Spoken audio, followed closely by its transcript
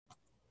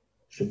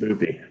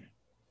Shaboopy.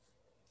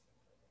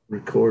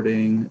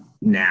 Recording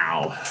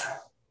now.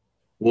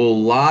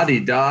 Well,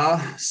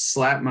 la-di-da,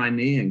 slap my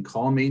knee and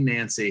call me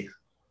Nancy.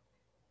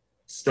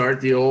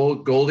 Start the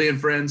old Goldie and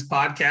Friends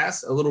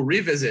podcast, a little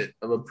revisit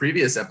of a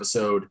previous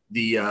episode.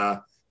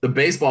 The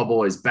baseball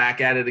boys back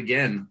at it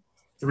again.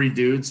 Three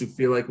dudes who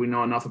feel like we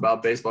know enough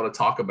about baseball to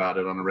talk about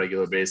it on a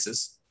regular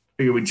basis.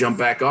 Figure we jump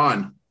back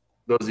on.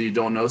 Those of you who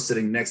don't know,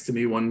 sitting next to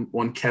me,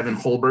 one Kevin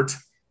Holbert.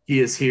 He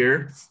is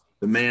here,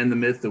 the man, the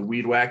myth, the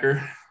weed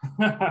whacker.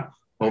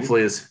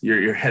 Hopefully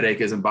your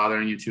headache isn't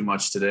bothering you too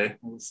much today.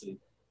 We'll see.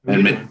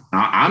 And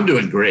I'm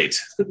doing great.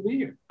 It's good to be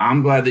here.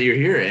 I'm glad that you're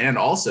here. And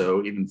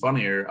also, even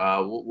funnier,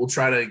 we'll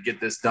try to get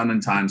this done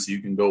in time so you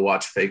can go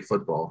watch fake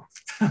football.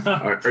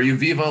 Are you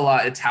Viva La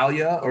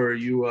Italia or are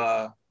you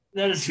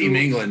Team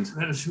England?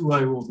 That is who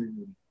I will be.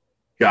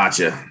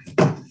 Gotcha.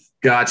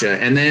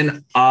 And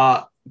then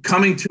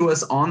coming to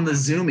us on the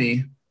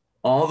Zoomy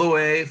all the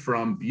way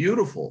from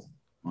beautiful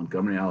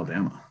Montgomery,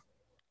 Alabama,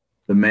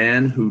 the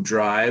man who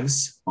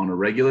drives on a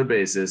regular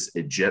basis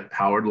a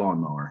jet-powered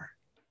lawnmower.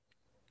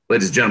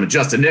 Ladies and gentlemen,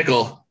 Justin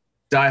Nickel,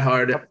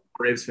 diehard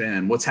Braves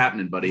fan. What's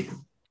happening, buddy?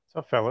 What's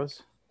up,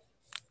 fellas?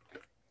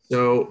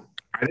 So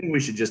I think we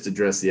should just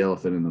address the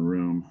elephant in the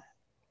room.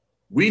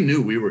 We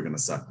knew we were going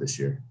to suck this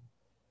year.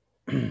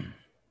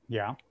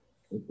 Yeah.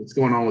 What's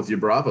going on with your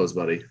Bravos,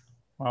 buddy?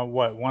 Well,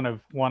 one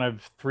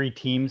of three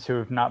teams who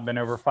have not been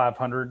over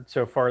 500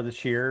 so far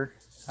this year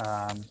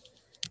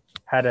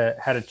had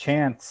a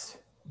chance.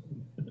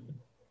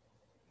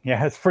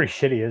 Yeah, it's pretty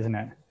shitty, isn't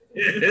it?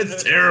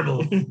 It's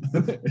terrible.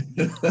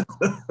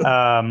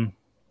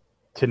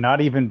 To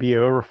not even be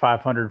over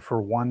 500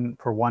 for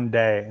one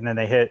day, and then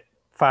they hit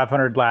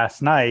 500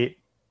 last night.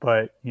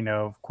 But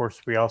of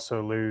course, we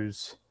also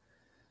lose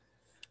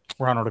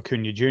Ronald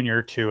Acuna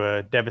Jr. to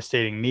a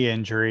devastating knee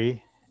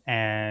injury,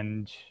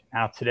 and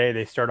now today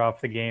they start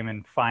off the game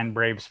in fine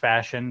Braves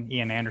fashion.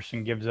 Ian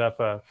Anderson gives up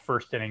a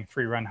first inning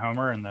 3-run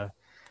homer, and the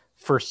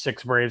first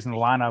six Braves in the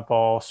lineup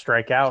all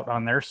strike out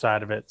on their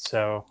side of it.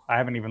 So I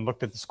haven't even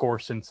looked at the score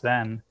since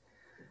then.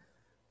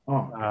 Who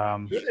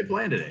are they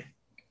playing today?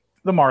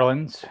 The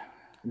Marlins.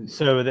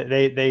 So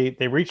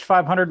they reached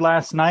 500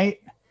 last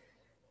night,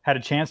 had a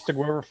chance to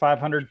go over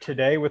 500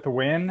 today with a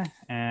win,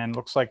 and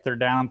looks like they're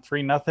down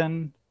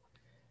 3-0,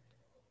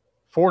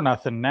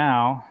 4-0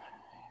 now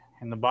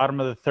in the bottom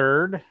of the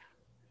third,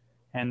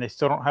 and they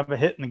still don't have a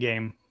hit in the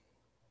game.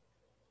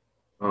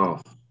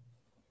 Oh,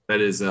 that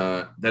is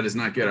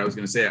not good. I was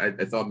going to say,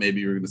 I thought maybe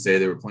you were going to say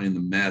they were playing the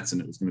Mets and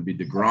it was going to be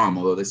DeGrom,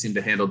 although they seem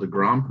to handle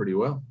DeGrom pretty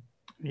well.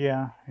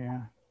 Yeah.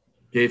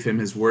 Gave him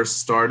his worst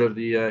start of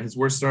the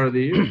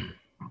year.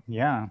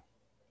 Yeah,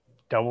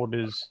 doubled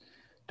his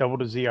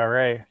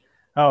ERA.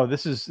 Oh,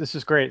 this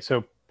is great.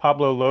 So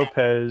Pablo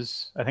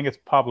Lopez, I think it's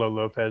Pablo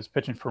Lopez,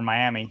 pitching for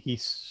Miami. He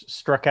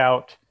struck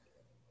out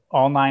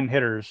all 9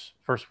 hitters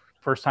first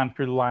time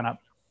through the lineup.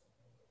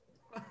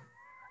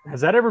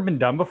 Has that ever been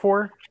done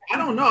before? I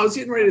don't know. I was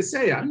getting ready to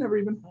say I've never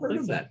even heard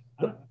of that.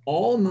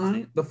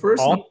 The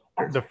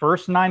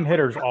first 9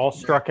 hitters all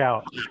struck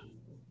out.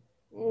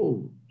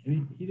 Oh,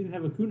 He didn't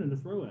have Acuna to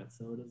throw at,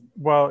 so it doesn't.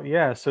 Well,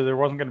 yeah, so there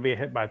wasn't going to be a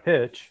hit by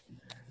pitch.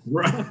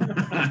 right.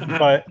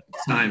 But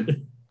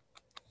Time.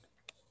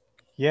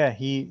 yeah,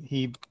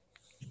 he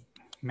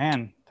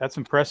man, that's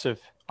impressive.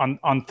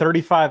 On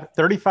 35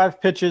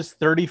 pitches,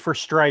 30 for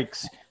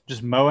strikes,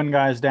 just mowing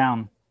guys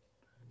down.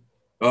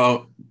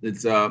 Oh,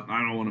 it's I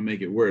don't want to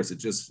make it worse.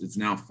 It's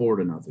now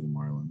 4-0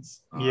 Marlins.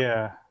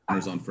 Yeah.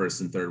 Runners on first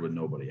and third with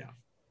nobody out.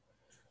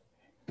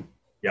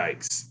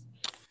 Yikes.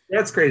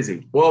 That's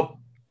crazy. Well,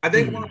 I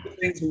think one of the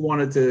things we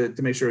wanted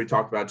to make sure we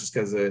talked about, just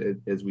because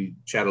as we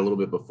chat a little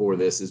bit before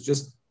this, is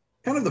just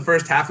kind of the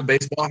first half of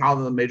baseball, how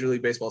the Major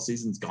League Baseball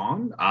season's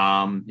gone.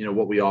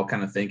 What we all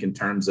kind of think in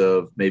terms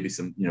of maybe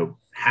some,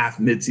 half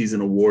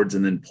midseason awards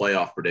and then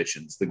playoff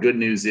predictions. The good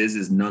news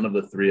is none of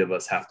the three of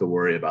us have to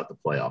worry about the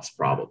playoffs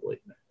probably.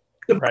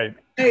 Right.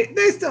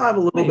 They still have a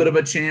little bit of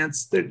a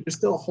chance. There's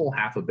still a whole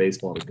half of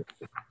baseball to go.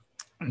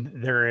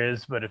 There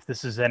is, but if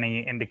this is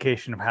any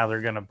indication of how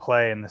they're going to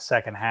play in the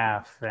second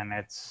half, then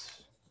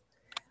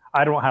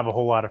I don't have a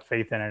whole lot of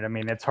faith in it. I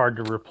mean, it's hard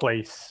to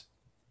replace.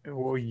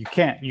 Well, you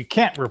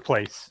can't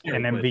replace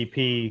an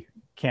MVP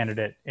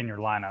candidate in your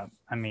lineup.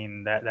 I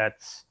mean,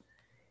 that's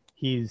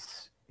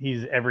he's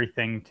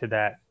everything to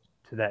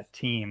that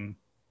team,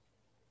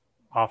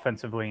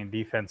 offensively and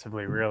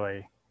defensively,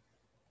 really.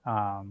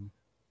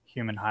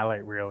 Human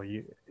highlight reel.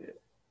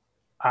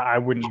 I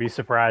wouldn't be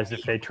surprised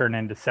if they turn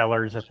into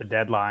sellers at the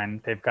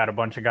deadline. They've got a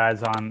bunch of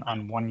guys on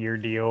 1-year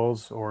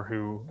deals or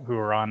who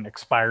are on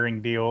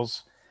expiring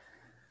deals,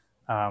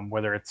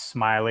 whether it's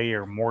Smiley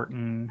or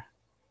Morton.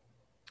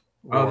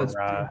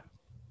 Or,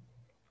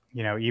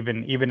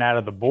 even out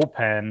of the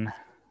bullpen,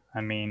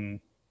 I mean,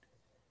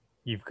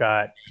 you've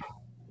got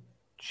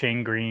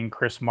Shane Green,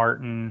 Chris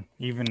Martin,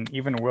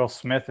 even Will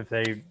Smith. If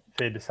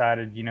they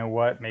decided,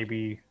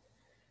 maybe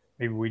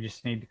we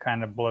just need to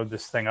kind of blow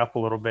this thing up a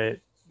little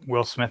bit.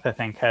 Will Smith, I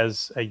think,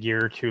 has a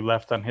year or two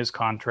left on his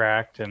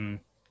contract, and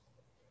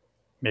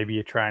maybe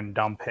you try and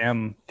dump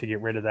him to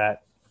get rid of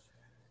that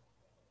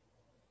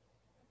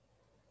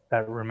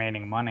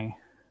remaining money.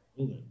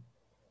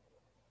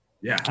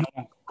 Yeah.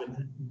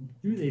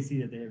 Do they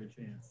see that they have a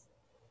chance?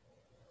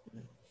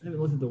 I haven't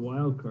looked at the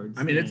wild cards.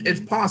 I mean, it's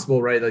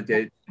possible, right? Like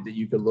that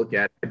you could look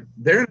at.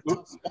 They're in a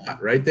tough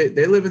spot, right?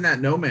 They live in that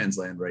no man's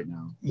land right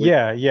now.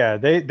 Yeah.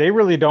 They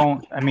really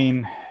don't. I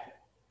mean,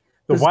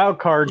 the wild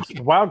cards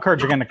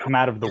are going to come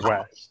out of the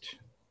West.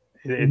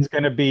 It's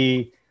going to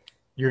be,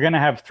 you're going to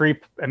have three.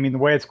 I mean, the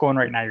way it's going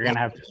right now, you're going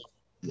to have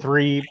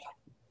three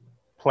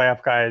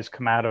playoff guys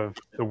come out of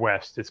the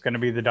West. It's going to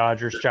be the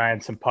Dodgers,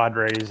 Giants, and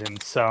Padres in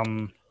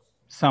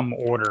some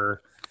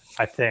order,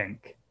 I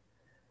think.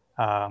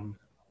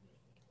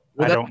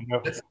 Well, I don't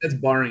know. That's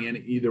barring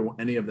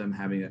any of them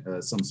having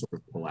some sort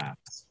of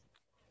collapse.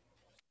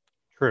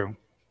 True.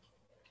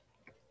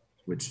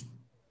 Which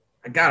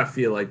I gotta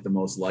feel like the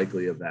most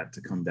likely of that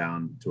to come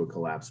down to a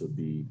collapse would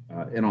be,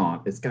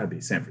 it's got to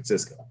be San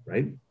Francisco,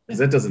 right? Because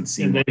that doesn't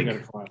seem like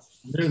they're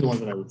the ones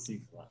that I would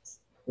see collapse.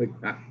 Like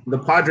the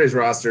Padres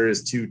roster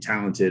is too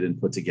talented and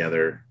put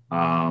together.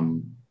 But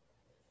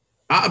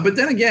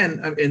then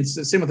again, and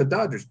same with the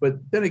Dodgers. But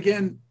then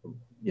again,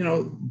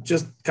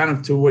 just kind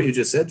of to what you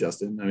just said,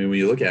 Justin. I mean, when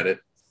you look at it,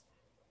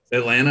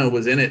 Atlanta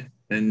was in it,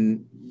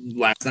 and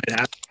last night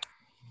happened.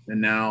 And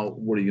now,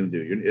 what are you going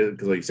to do?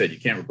 Because, like you said, you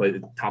can't replace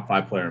the top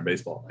 5 player in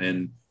baseball.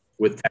 And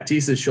with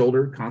Tatis's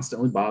shoulder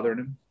constantly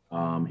bothering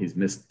him, he's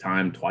missed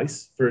time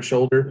twice for a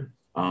shoulder.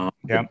 Yeah.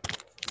 I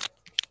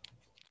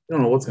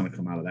don't know what's going to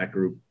come out of that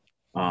group.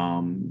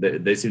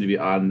 They seem to be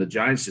odd, and the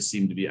Giants just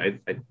seem to be.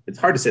 It's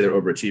hard to say they're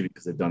overachieving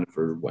because they've done it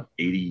for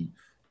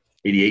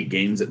 88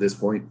 games at this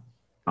point.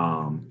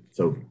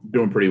 So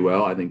doing pretty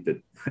well. I think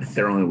that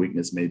their only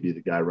weakness may be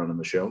the guy running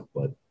the show.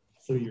 But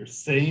so you're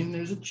saying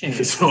there's a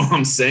chance. So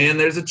I'm saying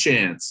there's a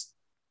chance.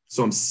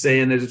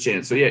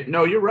 So yeah,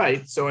 no, you're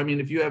right. So I mean,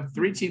 if you have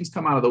 3 teams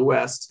come out of the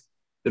West,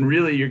 then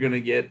really you're going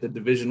to get the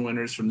division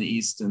winners from the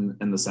East and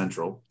the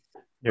Central.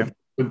 Yeah.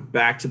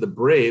 Back to the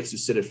Braves, who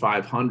sit at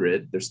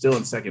 500. They're still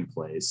in second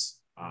place.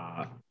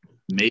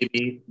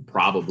 Maybe,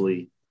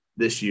 probably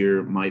this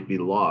year might be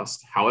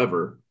lost.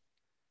 However,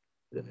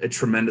 a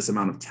tremendous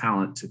amount of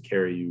talent to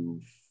carry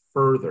you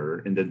further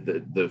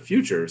into the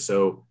future.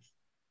 So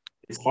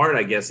it's hard,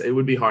 I guess. It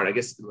would be hard. I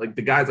guess, like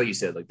the guys, like you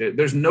said, like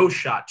there's no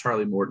shot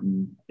Charlie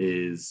Morton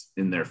is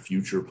in their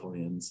future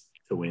plans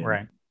to win.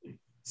 Right.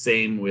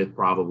 Same with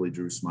probably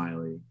Drew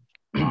Smyly.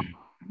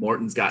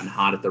 Morton's gotten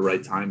hot at the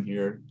right time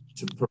here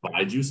to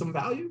provide you some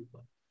value.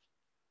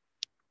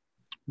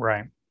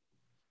 Right.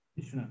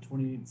 He should have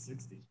 28 and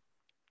 60.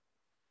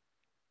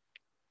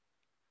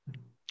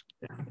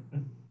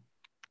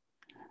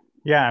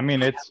 Yeah, I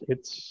mean it's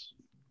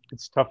a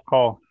tough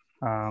call.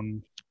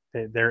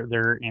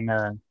 They're in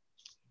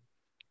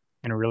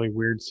a really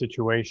weird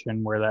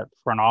situation where that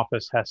front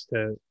office has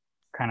to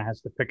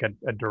pick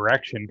a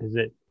direction, because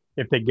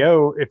if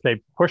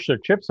they push their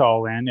chips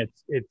all in,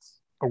 it's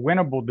a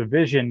winnable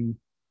division.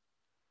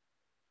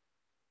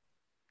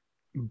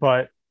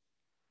 But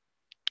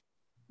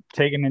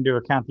taking into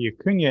account the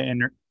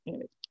Acuna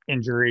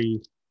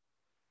injury,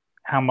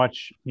 how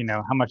much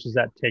does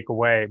that take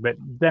away? But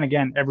then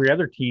again, every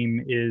other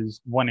team is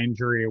one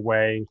injury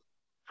away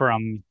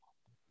from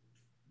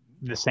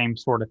the same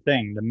sort of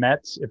thing. The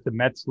Mets, if the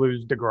Mets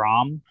lose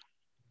DeGrom,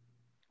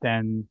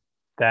 then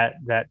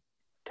that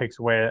takes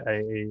away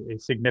a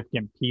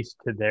significant piece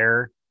to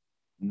their,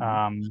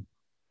 to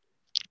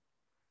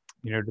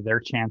their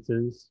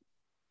chances.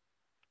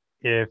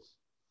 If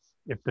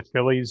the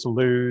Phillies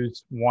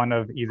lose one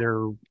of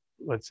either,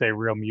 let's say,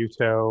 Real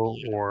Muto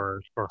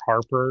or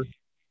Harper,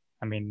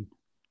 I mean,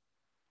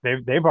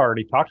 they've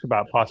already talked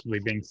about possibly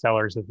being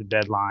sellers at the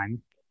deadline.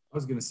 I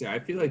was going to say, I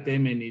feel like they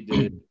may need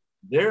to.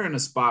 They're in a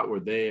spot where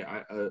they,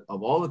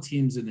 of all the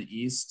teams in the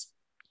East,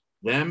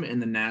 them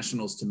and the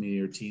Nationals to me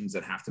are teams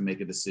that have to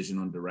make a decision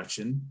on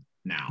direction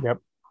now. Yep.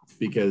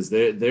 Because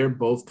they're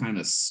both kind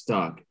of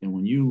stuck. And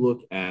when you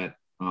look at,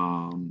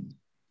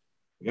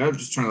 I was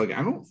just trying to look.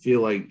 I don't feel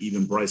like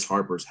even Bryce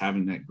Harper's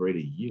having that great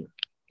a year.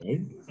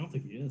 Right? I don't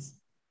think he is.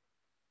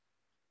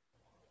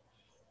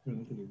 I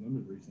don't think he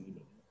numbers recently,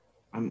 but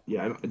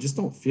I just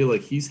don't feel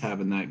like he's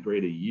having that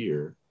great a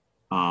year.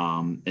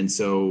 And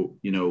so,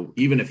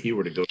 even if he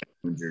were to go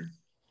injured,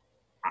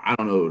 I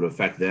don't know it would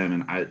affect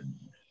them.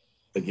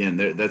 And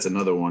that's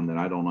another one that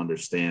I don't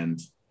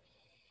understand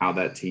how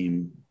that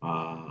team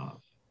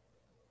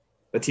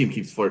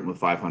keeps flirting with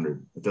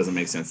 500. It doesn't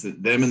make sense.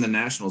 Them and the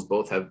Nationals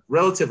both have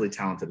relatively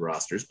talented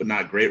rosters, but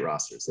not great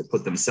rosters. They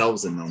put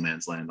themselves in no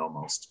man's land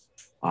almost.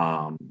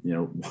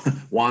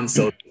 Juan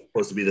Soto is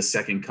supposed to be the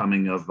second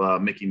coming of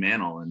Mickey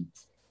Mantle, and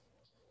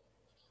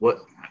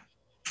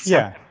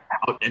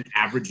out an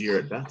average year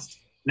at best.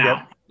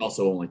 Now,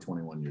 also only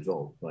 21 years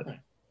old, but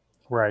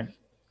right.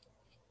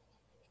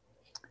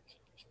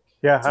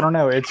 Yeah, I don't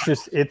know. It's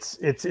just it's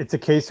a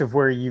case of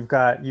where you've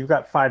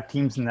got 5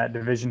 teams in that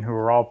division who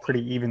are all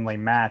pretty evenly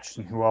matched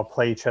and who all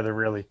play each other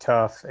really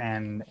tough,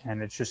 and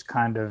it's just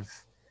kind of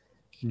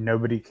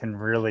nobody can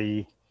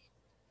really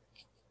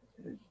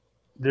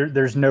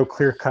there's no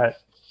clear-cut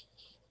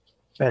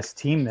best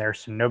team there,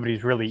 so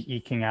nobody's really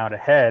eking out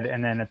ahead.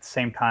 And then at the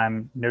same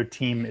time, no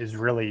team is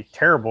really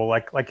terrible.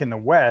 Like in the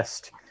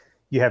West,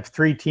 you have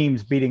 3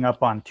 teams beating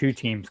up on 2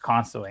 teams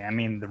constantly. I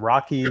mean, the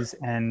Rockies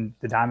and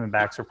the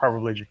Diamondbacks are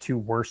probably the 2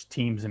 worst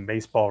teams in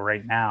baseball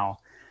right now.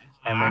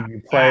 And when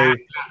you play,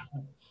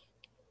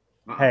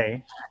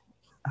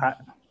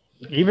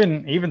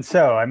 even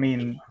so, I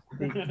mean,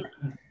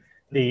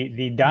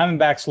 the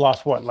Diamondbacks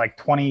lost what, like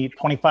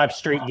 25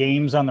 straight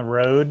games on the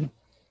road?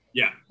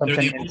 Yeah.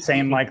 Something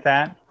insane like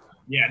that.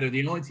 Yeah, they're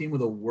the only team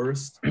with a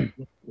worse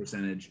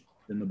percentage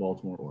than the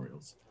Baltimore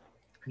Orioles.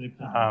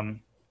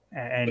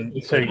 And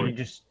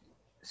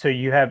so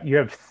you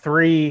have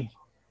 3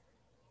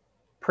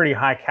 pretty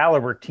high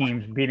caliber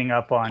teams beating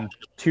up on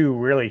 2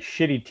 really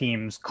shitty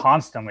teams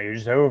constantly,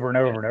 just over and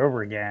over and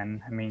over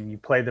again. I mean, you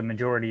play the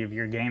majority of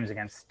your games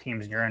against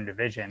teams in your own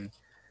division.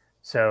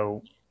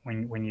 So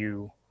when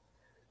you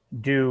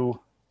do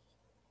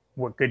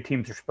what good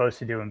teams are supposed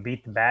to do and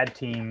beat the bad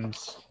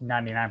teams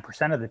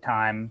 99% of the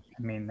time,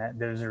 I mean,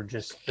 those are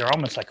they're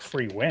almost like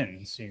free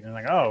wins. You're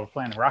like, oh, we're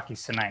playing the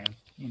Rockies tonight.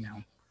 You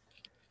know,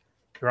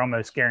 you're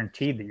almost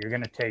guaranteed that you're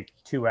going to take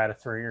 2 out of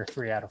 3 or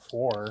 3 out of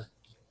 4.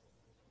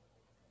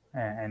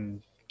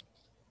 And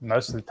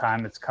most of the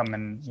time it's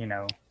coming,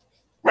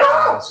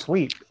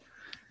 sweep.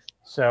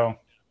 So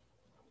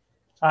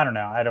I don't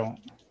know.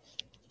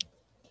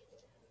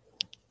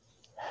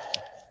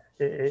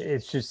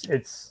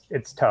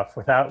 It's tough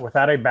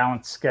without a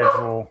balanced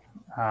schedule.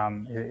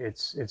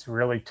 It's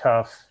really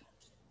tough.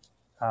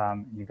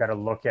 You got to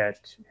look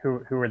at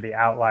who are the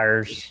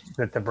outliers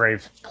that the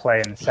Braves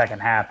play in the second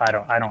half. I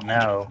don't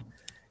know.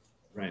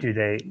 Right. Do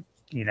they,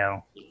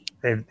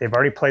 they've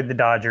already played the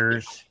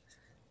Dodgers.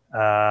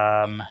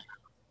 They've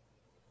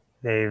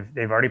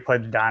already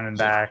played the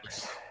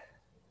Diamondbacks.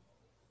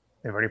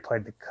 They've already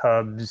played the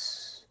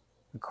Cubs,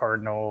 the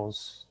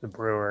Cardinals, the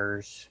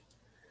Brewers,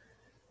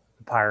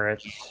 the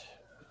Pirates.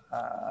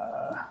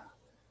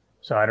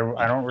 So I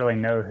don't really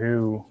know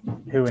who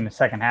in the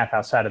second half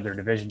outside of their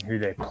division who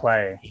they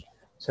play.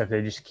 So if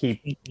they just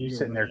keep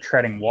sitting there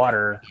treading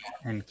water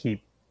and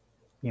keep,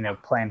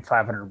 playing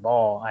 500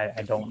 ball,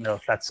 I don't know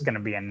if that's going to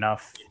be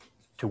enough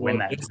to win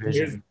that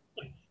division.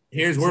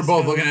 We're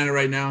both looking at it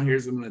right now.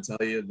 Here's what I'm going to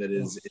tell you that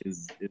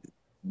is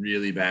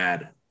really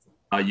bad.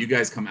 You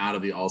guys come out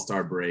of the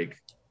All-Star break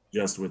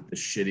just with the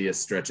shittiest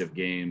stretch of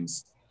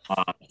games.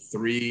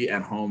 3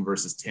 at home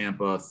versus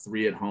Tampa,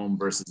 3 at home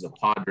versus the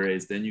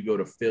Padres. Then you go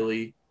to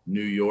Philly,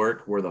 New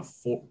York, where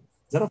is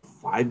that a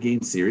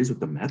 5-game series with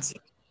the Mets?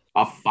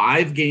 A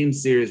 5-game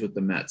series with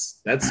the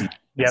Mets. That's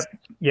Yep,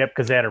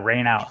 because they had a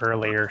rain out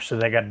earlier, so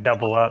they got to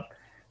double up.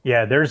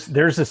 Yeah,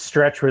 there's a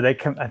stretch where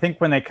I think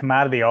when they come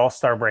out of the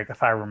All-Star break,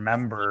 if I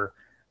remember,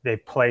 they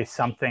play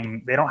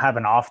something. They don't have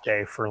an off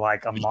day for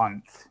like a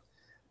month.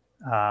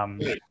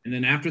 And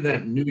then after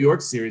that New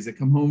York series, they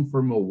come home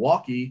for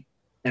Milwaukee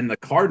and the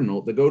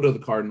Cardinals. They go to the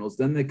Cardinals,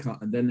 then they come,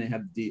 and then they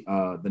have the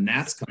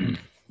Nats come.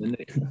 Then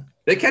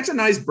they catch a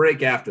nice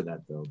break after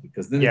that though,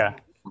 because then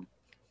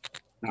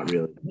not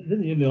really.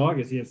 Then the end of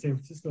August, you have San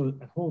Francisco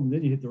at home.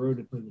 Then you hit the road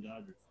to play the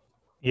Dodgers.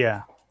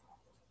 Yeah.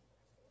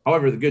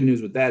 However, the good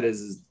news with that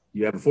is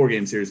you have a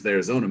 4-game series with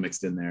Arizona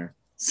mixed in there.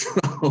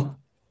 So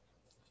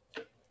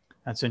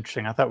that's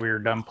interesting. I thought we were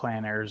done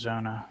playing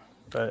Arizona,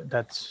 but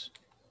that's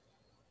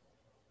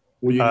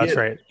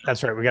right.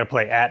 That's right. We got to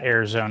play at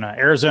Arizona.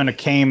 Arizona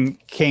came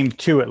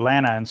to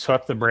Atlanta and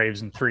swept the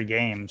Braves in 3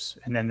 games,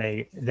 and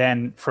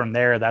then from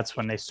there, that's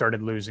when they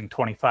started losing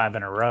 25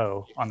 in a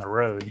row on the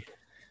road.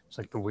 It's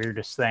like the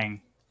weirdest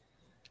thing.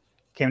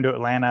 Came to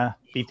Atlanta,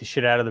 beat the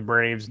shit out of the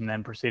Braves, and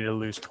then proceeded to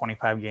lose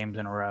 25 games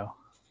in a row.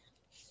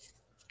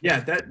 Yeah,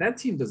 that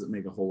team doesn't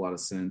make a whole lot of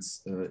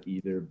sense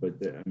either. But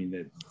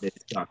they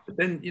suck. But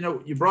then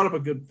you brought up a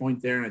good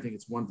point there, and I think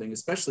it's one thing,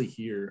 especially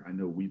here. I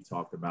know we've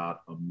talked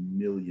about a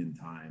million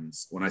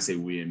times. When I say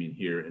we, I mean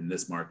here in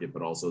this market,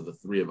 but also the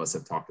 3 of us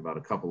have talked about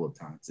a couple of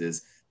times.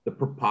 Is the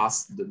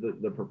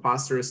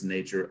preposterous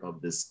nature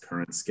of this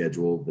current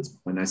schedule.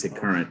 When I say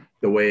current,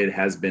 the way it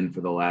has been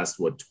for the last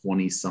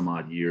 20 some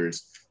odd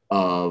years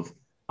of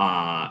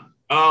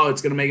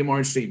it's going to make it more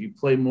interesting if you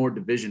play more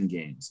division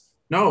games.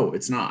 No,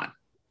 it's not.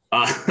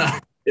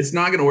 It's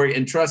not going to work.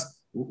 And trust,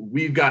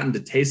 we've gotten to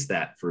taste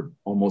that for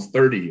almost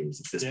 30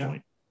 years at this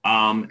point.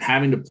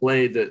 Having to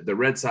play the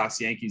Red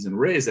Sox, Yankees, and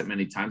Rays that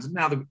many times. And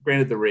now,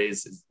 granted, the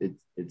Rays,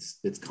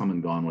 it's come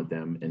and gone with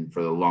them. And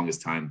for the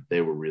longest time,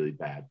 they were really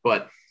bad.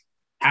 But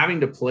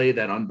having to play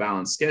that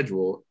unbalanced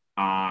schedule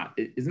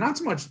is not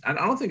so much – I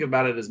don't think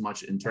about it as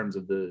much in terms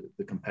of the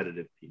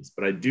competitive piece.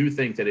 But I do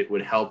think that it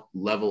would help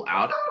level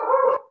out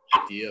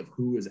idea of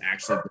who is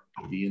actually going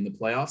to be in the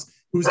playoffs,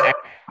 who's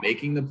actually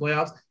making the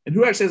playoffs, and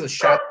who actually has a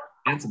shot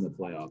chance in the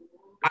playoffs.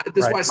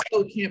 This is why I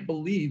still can't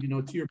believe, to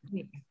your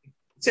point,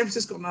 San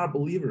Francisco I'm not a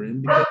believer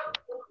in because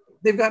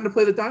they've gotten to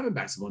play the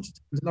Diamondbacks a bunch of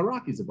times and the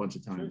Rockies a bunch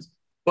of times.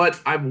 But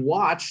I've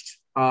watched,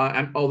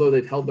 and although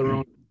they've held their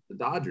own, the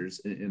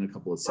Dodgers in a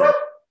couple of series.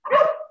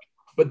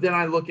 But then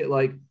I look at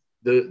like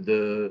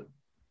the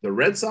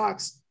Red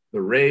Sox,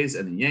 the Rays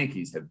and the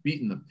Yankees have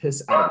beaten the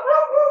piss out of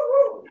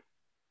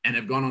and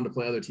have gone on to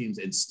play other teams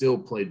and still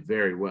played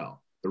very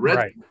well. The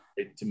Reds,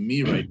 to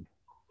me, right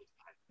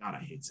now, God,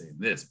 I hate saying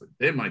this, but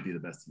they might be the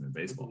best team in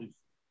baseball.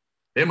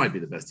 They might be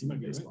the best team in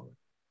baseball.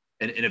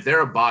 Right. And if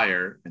they're a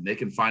buyer and they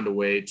can find a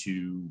way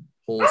to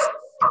pull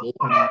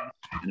bullpen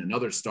and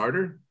another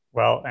starter.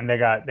 Well, and they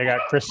got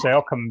Chris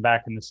Sale coming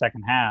back in the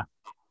second half.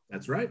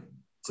 That's right.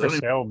 So Chris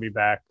Sale will be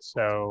back.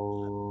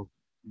 So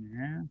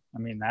yeah, I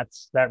mean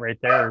that right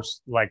there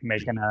is like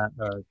making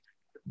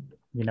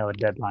a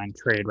deadline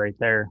trade right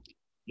there.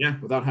 Yeah,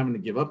 without having to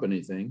give up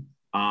anything.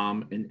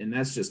 And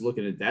that's just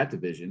looking at that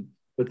division.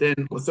 But then,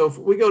 so if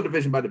we go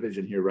division by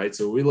division here, right?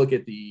 So we look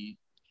at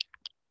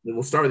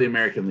we'll start with the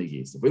American League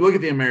East. If we look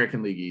at the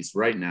American League East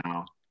right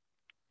now,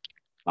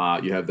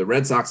 you have the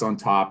Red Sox on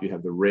top. You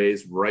have the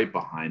Rays right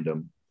behind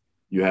them.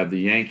 You have the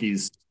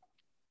Yankees.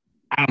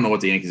 I don't know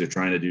what the Yankees are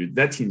trying to do.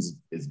 That team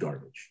is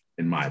garbage,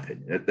 in my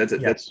opinion. That's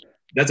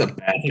a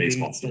bad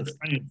baseball team.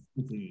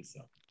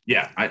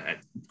 Yeah, I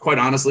quite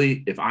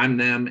honestly, if I'm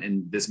them,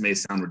 and this may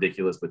sound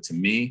ridiculous, but to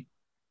me,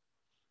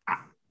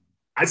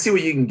 I see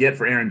what you can get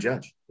for Aaron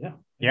Judge.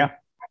 Yeah.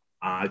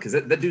 Because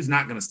that dude's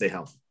not going to stay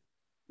healthy.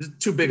 He's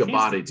too big a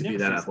body to be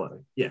that athletic.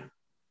 Yeah,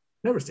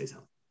 never stays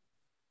healthy.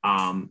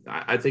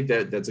 I think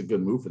that's a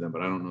good move for them,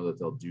 but I don't know that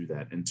they'll do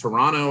that. And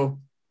Toronto,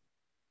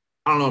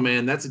 I don't know,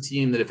 man. That's a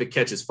team that if it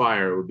catches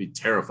fire, it would be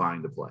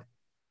terrifying to play.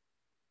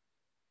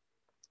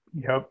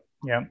 Yep.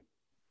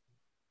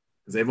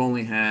 Because they've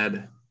only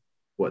had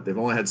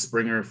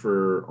Springer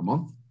for a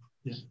month.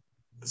 Yeah.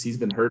 Because he's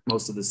been hurt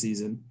most of the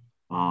season,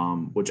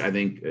 which I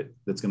think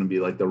that's going to be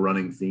like the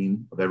running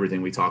theme of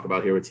everything we talk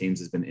about here with teams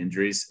has been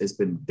injuries. It's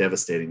been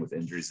devastating with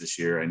injuries this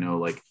year. I know,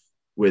 like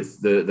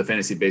with the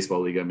Fantasy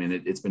Baseball League, I mean,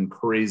 it's been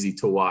crazy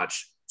to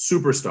watch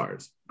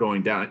superstars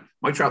going down.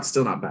 Mike Trout's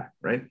still not back,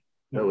 right?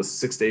 That was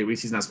 6 to 8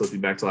 weeks. He's not supposed to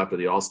be back till after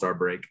the All-Star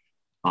break.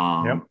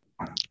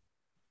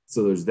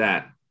 So there's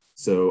that.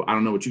 So I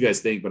don't know what you guys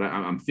think, but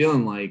I'm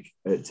feeling like,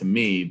 to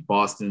me,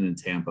 Boston and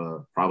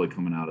Tampa probably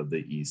coming out of the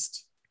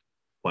East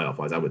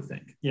playoff-wise, I would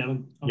think. Yeah.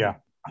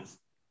 I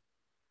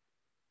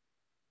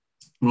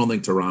don't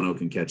think Toronto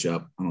can catch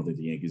up. I don't think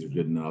the Yankees are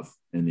good enough.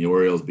 And the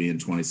Orioles being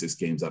 26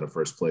 games out of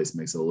first place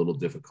makes it a little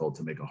difficult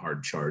to make a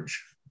hard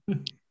charge.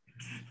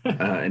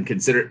 And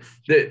consider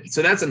that.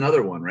 So that's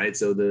another one, right?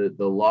 So the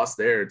loss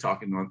there,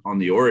 talking on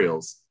the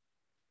Orioles,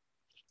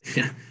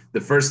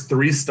 the first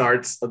 3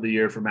 starts of the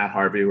year for Matt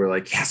Harvey were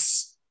like,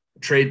 yes,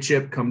 trade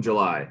chip come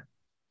July.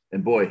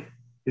 And boy,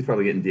 he's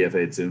probably getting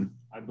DFA'd soon.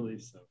 I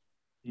believe so.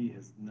 He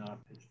has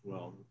not pitched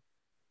well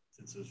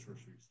since those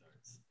first 3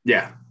 starts.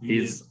 Yeah.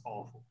 He's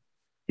awful.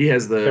 He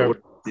has the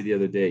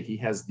other day, he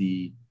has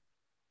the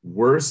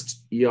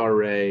worst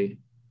ERA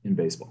in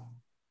baseball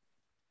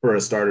for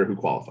a starter who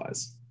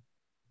qualifies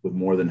with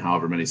more than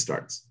however many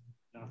starts.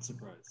 Not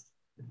surprised.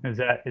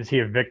 Is he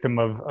a victim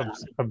of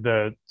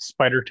the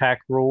spider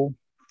tack rule?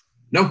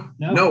 No,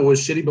 it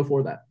was shitty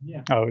before that.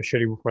 Yeah. Oh, it was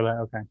shitty before that.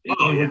 Okay.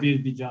 It would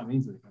be John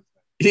Means when he comes back.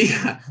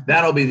 Yeah,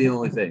 that'll be the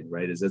only thing,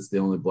 right? That's the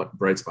only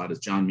bright spot is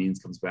John Means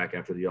comes back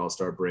after the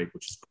All-Star break,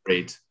 which is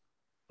great.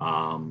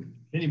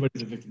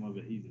 Anybody's a victim of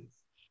it, he is.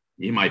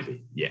 He might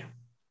be, yeah.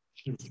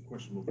 It was a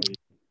questionable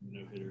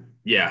no-hitter.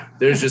 Yeah,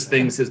 there's just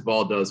things his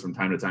ball does from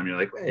time to time. You're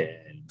like, hey,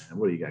 man,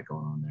 what do you got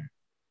going on there?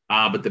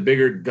 But the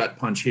bigger gut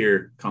punch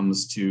here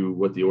comes to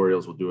what the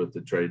Orioles will do at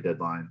the trade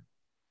deadline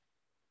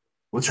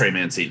with Trey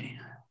Mancini.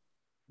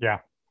 Yeah.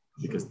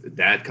 Because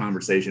that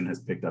conversation has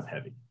picked up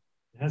heavy.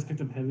 It has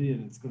picked up heavy,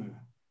 and it's going to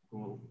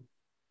go.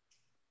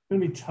 It's going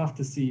to be tough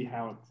to see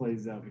how it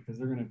plays out because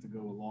they're going to have to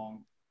go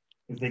along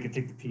if they can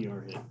take the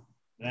PR hit.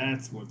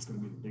 That's what's going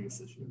to be the biggest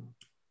issue.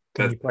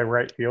 Can he play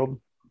right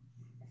field?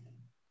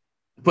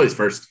 He plays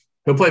first.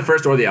 He'll play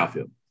first or the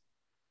outfield.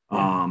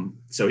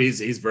 So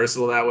he's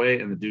versatile that way,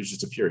 and the dude's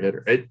just a pure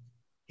hitter.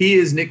 He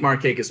is Nick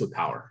Markakis with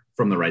power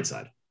from the right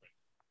side.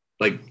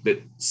 Like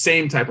the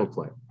same type of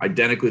player,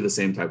 identically the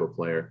same type of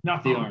player.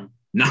 Not the arm.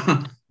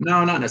 No,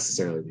 not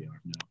necessarily the arm.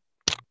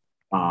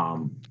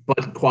 No.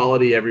 But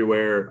quality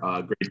everywhere.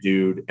 Great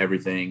dude.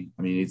 Everything.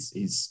 I mean,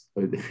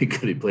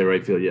 could he play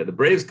right field? Yeah, the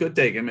Braves could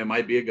take him. It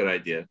might be a good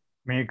idea. I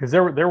mean, because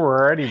there were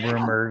already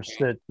rumors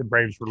that the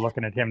Braves were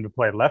looking at him to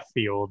play left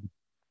field.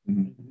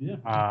 Mm-hmm.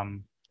 Yeah.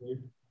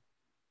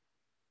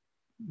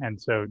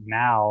 And so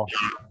now,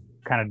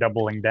 kind of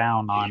doubling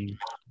down on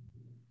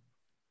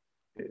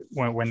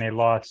when they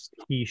lost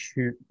he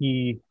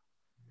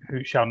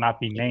who shall not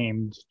be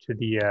named to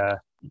the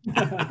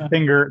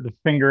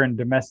finger and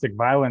domestic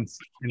violence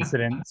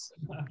incidents.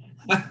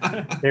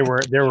 There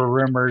were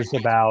rumors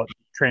about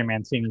Trey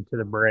Mancini to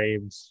the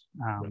Braves,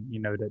 to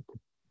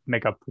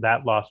make up for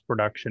that lost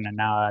production. And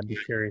now I'd be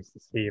curious to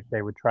see if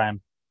they would try and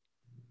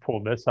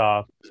pull this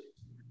off,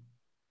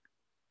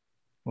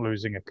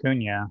 losing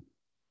Acuna,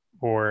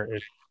 or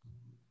if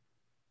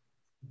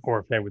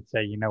they would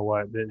say, you know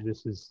what,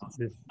 this is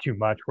too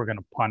much. We're going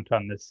to punt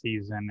on this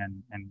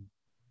season and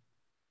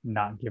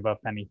not give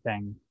up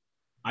anything.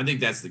 I think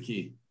that's the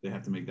key. They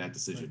have to make that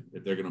decision.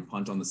 If they're going to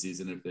punt on the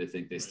season, if they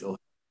think they still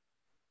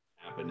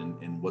happen,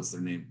 and what's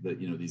their name? That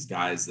these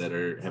guys that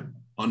have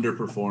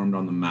underperformed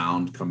on the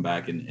mound come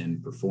back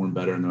and perform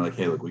better, and they're like,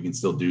 hey, look, we can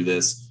still do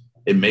this.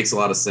 It makes a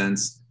lot of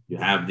sense. You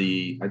have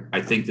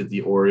I think that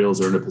the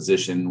Orioles are in a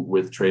position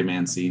with Trey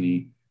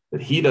Mancini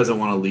that he doesn't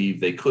want to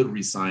leave. They could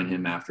re-sign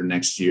him after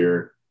next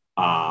year.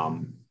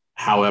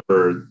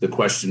 However, the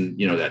question,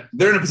 that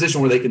they're in a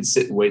position where they can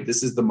sit and wait.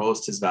 This is the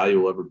most his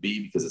value will ever be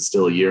because it's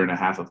still a year and a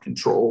half of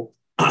control.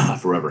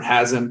 Forever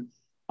has him.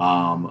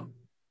 But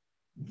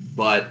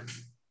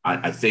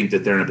I think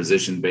that they're in a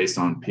position based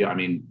on PR. I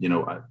mean,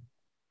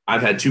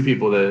 I've had two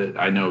people that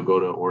I know go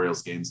to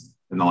Orioles games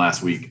in the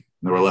last week.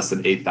 There were less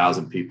than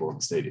 8,000 people in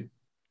the stadium.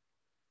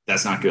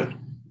 That's not good.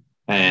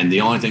 And the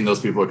only thing those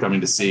people are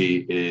coming to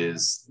see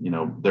is,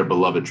 their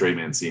beloved Trey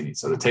Mancini.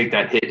 So to take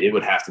that hit, it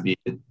would have to be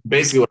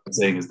basically what I'm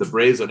saying is the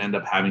Braves would end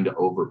up having to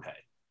overpay.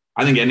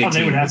 I think any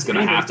team is going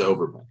to have to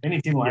overpay.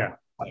 Any team will have to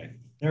play.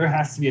 There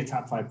has to be a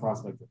top 5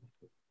 prospect.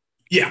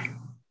 Yeah.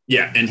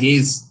 Yeah. And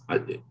he's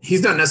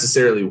not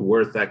necessarily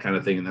worth that kind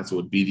of thing. And that's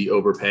what would be the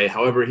overpay.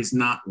 However, he's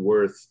not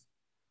worth,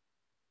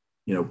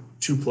 2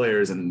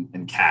 players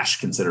and cash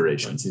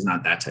considerations. He's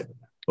not that type of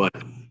guy. But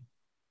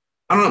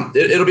I don't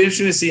know. It'll be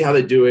interesting to see how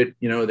they do it.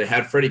 They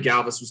had Freddie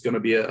Galvis was going to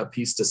be a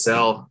piece to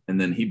sell, and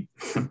then he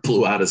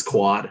blew out his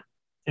quad.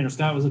 Tanner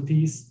Scott was a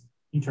piece.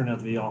 He turned out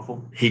to be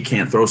awful. He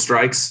can't throw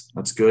strikes.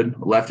 That's good.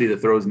 A lefty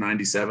that throws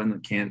 97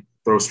 that can't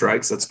throw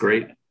strikes. That's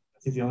great. I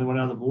think the only one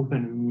out of the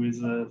bullpen who is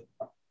an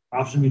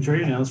option to be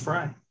traded now is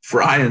Fry.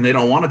 And they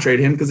don't want to trade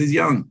him because he's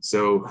young.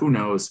 So who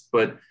knows?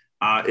 But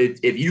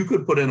if you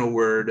could put in a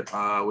word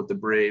with the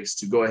Braves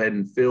to go ahead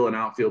and fill an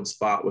outfield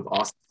spot with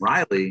Austin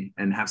Riley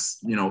and have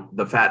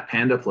the Fat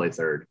Panda play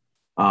third,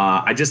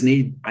 I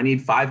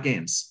need 5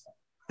 games,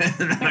 and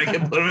then I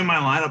can put him in my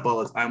lineup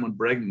all the time when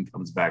Bregman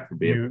comes back for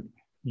being.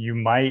 You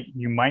might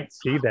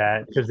see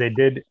that because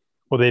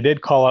they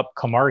did call up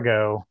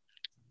Camargo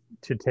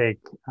to take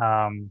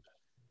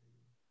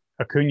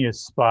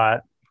Acuna's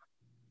spot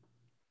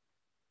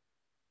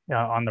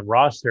on the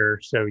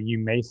roster, so you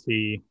may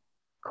see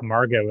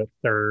Camargo at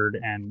third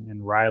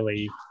and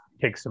Riley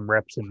take some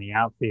reps in the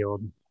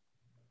outfield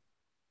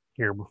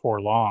here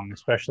before long,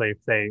 especially if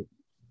they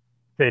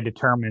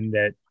determine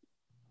that,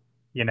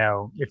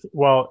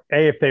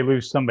 if they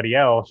lose somebody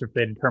else, or if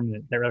they determine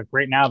that they're like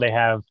right now they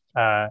have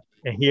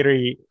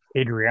Ehire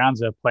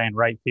Adrianza playing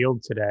right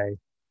field today.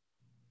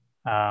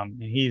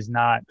 And he's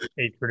not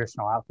a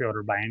traditional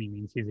outfielder by any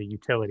means. He's a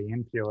utility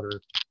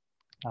infielder.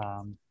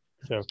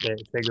 So if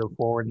they go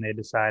forward and they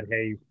decide,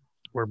 hey,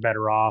 we're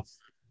better off,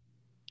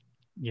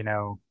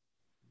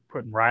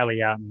 putting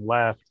Riley out and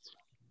left,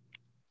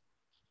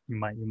 you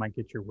might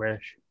get your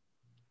wish.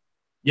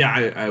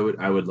 Yeah,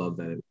 I would love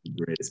that. It would be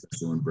great,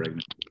 especially when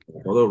Bregman.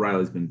 Although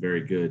Riley's been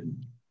very good.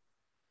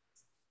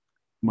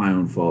 My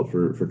own fault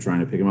for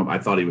trying to pick him up. I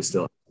thought he was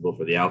still eligible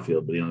for the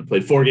outfield, but he only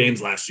played 4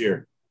 games last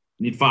year.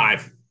 Need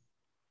 5.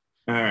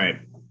 All right.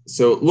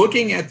 So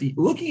looking at the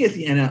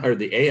NL or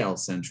the AL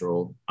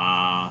Central,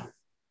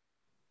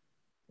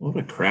 what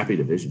a crappy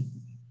division.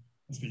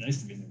 Must be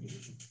nice to be in that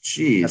division.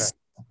 Jeez.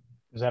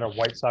 Is that a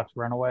White Sox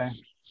runaway?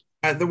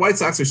 The White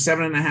Sox are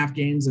 7.5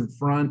 games in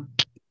front.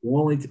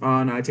 No,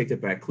 I take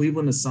that back.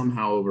 Cleveland is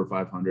somehow over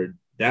 500.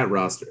 That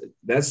roster,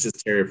 that's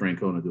just Terry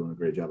Francona doing a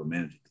great job of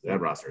managing. That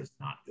roster is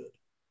not good.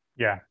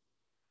 Yeah.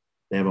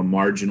 They have a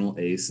marginal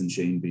ace in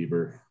Shane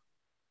Bieber.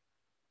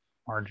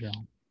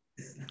 Marginal.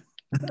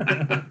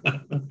 But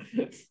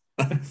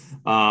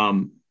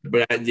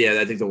I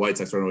think the White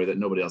Sox run away. That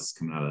nobody else is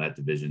coming out of that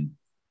division.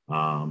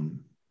 And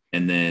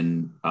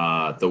then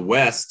the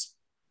West,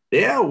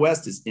 the AL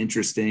West is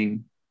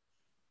interesting.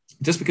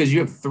 Just because you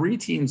have 3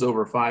 teams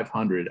over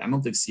 500, I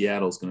don't think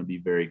Seattle's going to be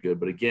very good.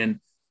 But again,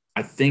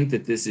 I think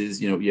that this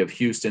is, you have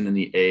Houston and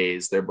the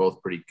A's. They're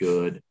both pretty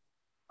good.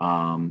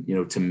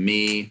 To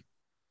me,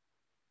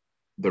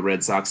 the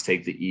Red Sox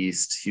take the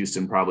East.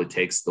 Houston probably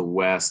takes the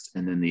West,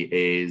 and then the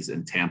A's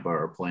and Tampa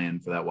are playing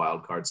for that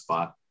wild card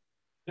spot.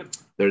 Yep.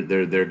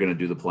 They're going to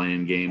do the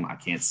play-in game. I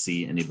can't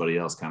see anybody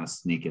else kind of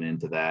sneaking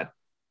into that.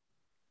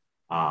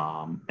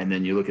 And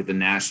then you look at the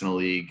National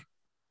League.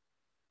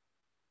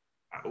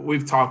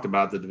 We've talked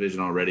about the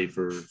division already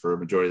for a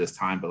majority of this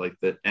time, but like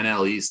the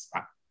NL East,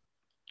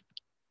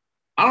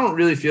 I don't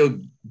really feel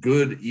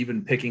good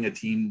even picking a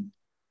team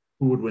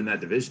who would win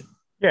that division.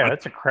 Yeah,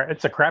 it's a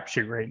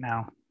crapshoot right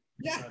now.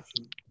 Yeah,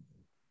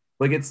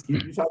 like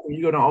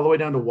you go down all the way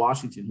down to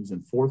Washington, who's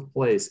in 4th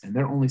place, and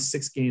they're only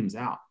 6 games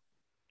out.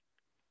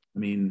 I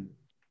mean,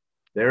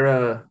 they're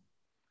a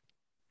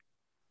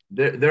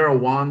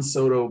Juan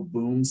Soto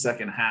boom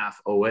second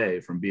half away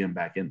from being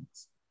back in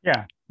this.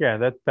 Yeah,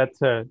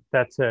 that's a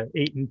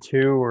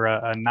 8-2 or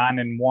a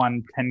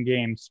 9-1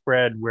 10-game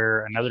spread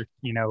where another,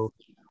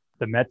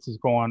 the Mets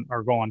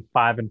are going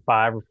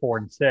 5-5 or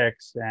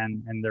 4-6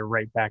 and they're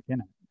right back in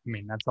it. I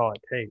mean, that's all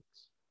it takes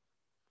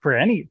for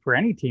any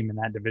team in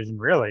that division,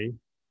 really.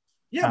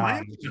 Yeah,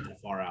 Miami's not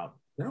that far out.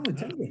 They're only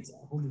 10 games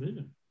out. Whole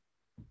division.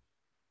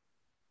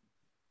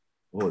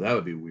 Oh, that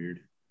would be weird.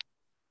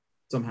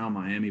 Somehow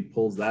Miami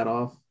pulls that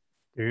off.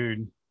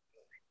 Dude.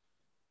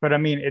 But I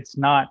mean, it's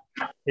not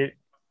it.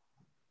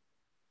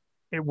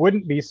 It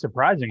wouldn't be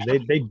surprising.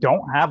 They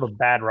don't have a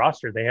bad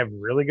roster. They have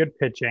really good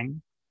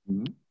pitching.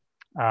 Mhm.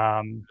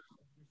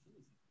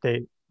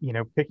 They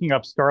picking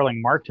up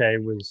Starling Marte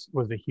was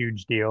a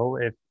huge deal.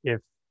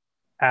 If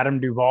Adam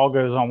Duvall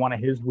goes on one of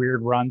his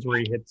weird runs where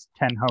he hits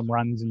 10 home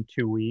runs in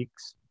 2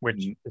 weeks,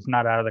 which is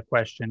not out of the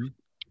question,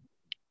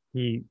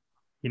 he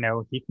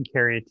can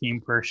carry a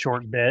team for a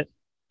short bit.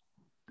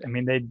 I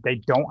mean, they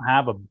don't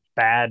have a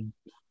bad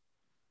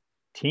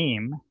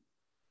team.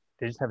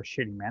 They just have a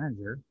shitty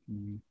manager. I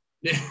mean,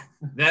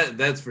 Yeah,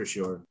 that's for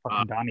sure.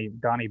 fucking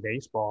Donnie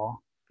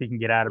Baseball. If he can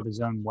get out of his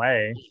own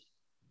way.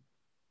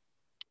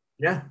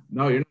 Yeah,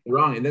 no, you're not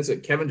wrong. And that's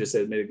what Kevin just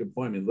said, made a good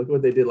point. I mean, look at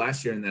what they did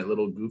last year in that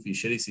little goofy,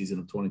 shitty season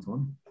of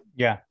 2020.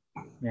 Yeah.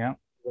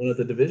 Won at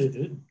the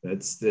division.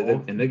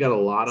 And they got a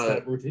lot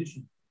of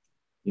rotation.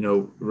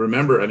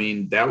 Remember, I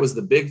mean, that was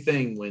the big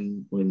thing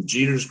when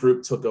Jeter's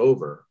group took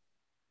over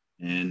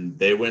and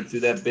they went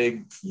through that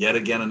big, yet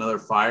again, another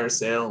fire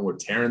sale and were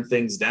tearing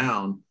things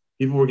down.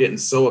 People were getting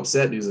so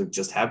upset. And he was like,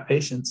 just have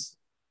patience.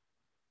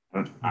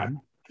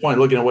 Point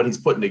looking at what he's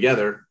putting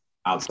together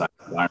outside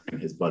of firing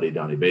his buddy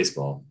Donnie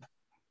Baseball.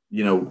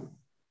 You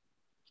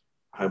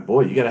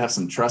got to have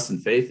some trust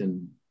and faith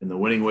in the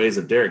winning ways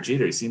of Derek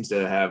Jeter. He seems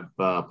to have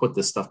put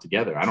this stuff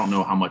together. I don't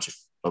know how much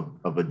of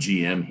a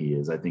GM he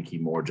is. I think he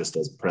more just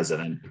does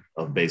president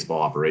of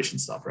baseball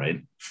operations stuff,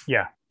 right?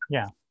 Yeah.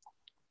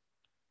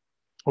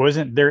 Well,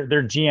 isn't their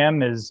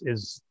GM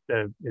is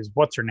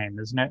what's her name,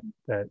 isn't it?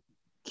 That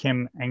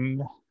Kim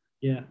Eng.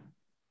 Yeah.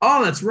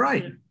 Oh, that's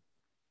right.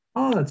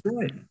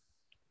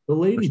 The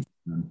lady.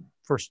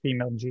 First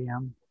female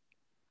GM.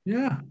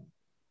 Yeah.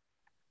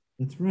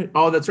 That's right.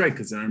 Oh, that's right.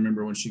 Because I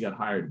remember when she got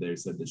hired, they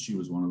said that she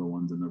was one of the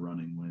ones in the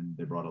running when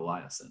they brought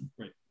Elias in.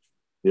 Right.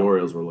 The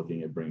Orioles were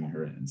looking at bringing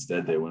her in.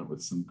 Instead, they went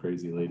with some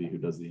crazy lady who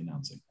does the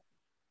announcing.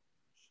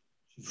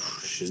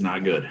 She's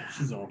not good.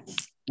 She's awful.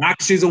 Not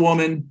because she's a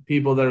woman.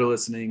 People that are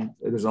listening,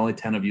 there's only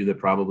 10 of you that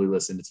probably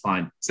listen. It's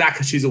fine. It's not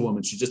because she's a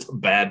woman. She's just a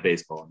bad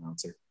baseball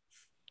announcer.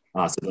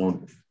 So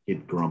don't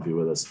get grumpy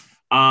with us.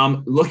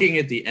 Looking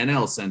at the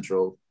NL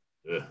Central,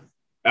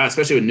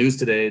 especially with news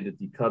today that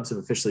the Cubs have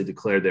officially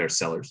declared they are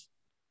sellers.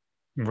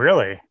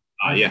 Really?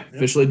 Yeah,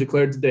 officially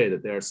declared today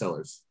that they are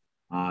sellers.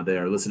 They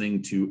are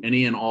listening to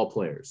any and all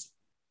players,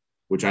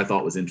 which I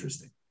thought was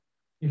interesting.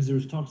 Because there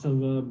was talks of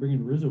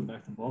bringing Rizzo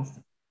back to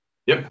Boston.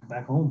 Yep.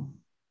 Back home.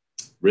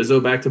 Rizzo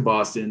back to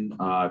Boston.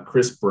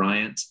 Chris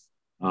Bryant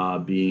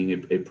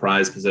being a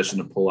prized possession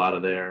to pull out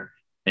of there.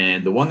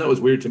 And the one that was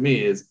weird to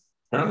me is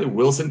apparently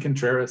Wilson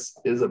Contreras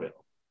is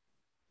available.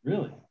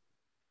 Really?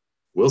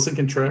 Wilson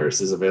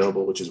Contreras is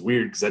available, which is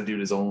weird because that dude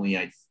is only,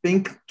 I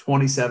think,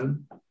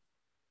 27.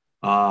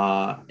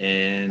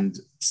 And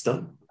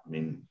stud. I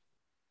mean,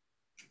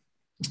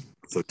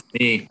 so to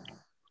me,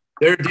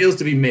 there are deals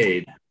to be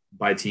made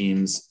by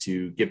teams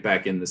to get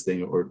back in this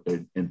thing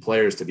and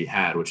players to be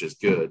had, which is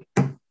good.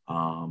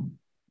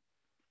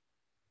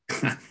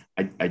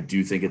 I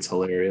do think it's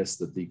hilarious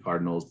that the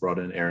Cardinals brought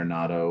in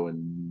Arenado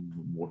and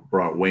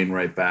brought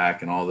Wainwright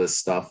back and all this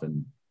stuff,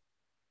 and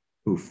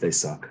oof, they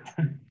suck.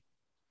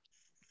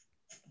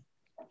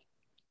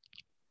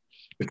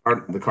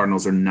 The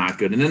Cardinals are not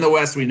good. And in the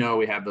West, we know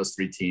we have those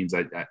three teams.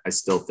 I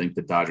still think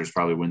the Dodgers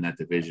probably win that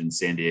division.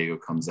 San Diego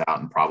comes out,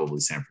 and probably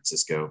San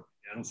Francisco.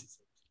 Yeah,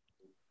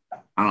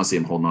 I don't see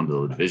them holding on to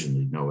the division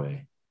lead. No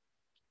way.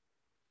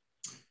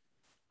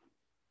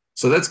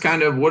 So that's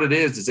kind of what it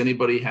is. Does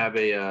anybody have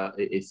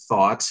a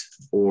thought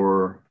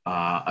or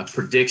a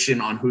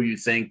prediction on who you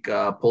think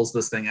pulls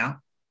this thing out?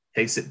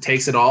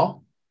 Takes it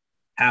all?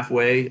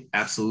 Halfway,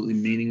 absolutely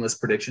meaningless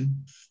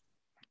prediction?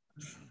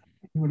 You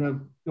want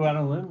to go out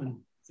on a limb and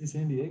say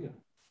San Diego?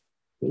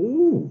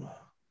 Ooh.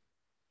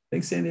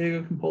 Think San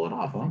Diego can pull it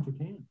off, huh? I think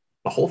we can.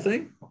 The whole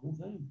thing? The whole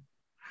thing.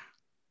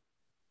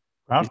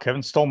 Well,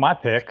 Kevin stole my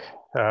pick.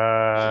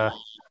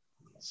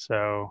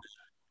 So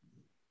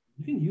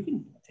you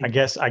can I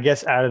guess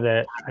out of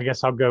the, I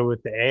guess I'll go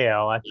with the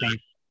AL. I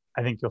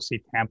think you'll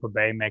see Tampa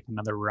Bay make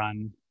another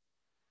run.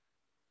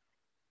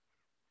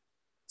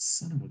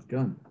 Son of a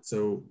gun.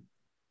 So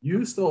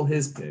you stole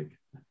his pick.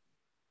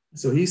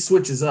 So he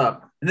switches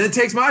up and then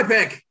takes my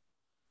pick.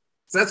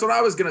 So that's what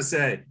I was going to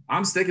say.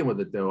 I'm sticking with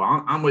it, though.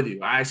 I'm with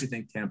you. I actually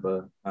think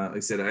Tampa, like I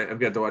said, I've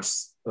got to watch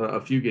a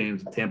few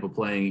games of Tampa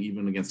playing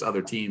even against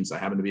other teams. I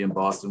happened to be in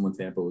Boston when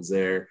Tampa was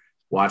there.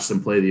 Watched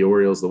them play the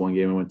Orioles, the one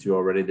game I went to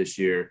already this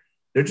year.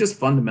 They're just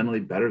fundamentally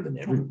better than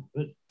everyone.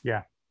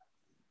 Yeah.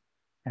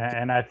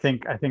 And I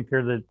think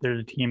they're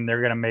the team.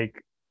 They're going to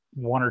make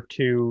one or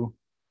two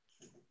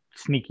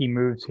sneaky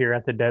moves here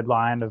at the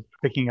deadline of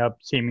picking up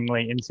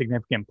seemingly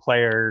insignificant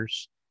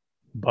players,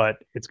 but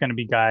it's going to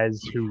be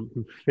guys who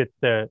fit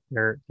their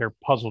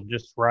puzzle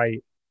just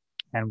right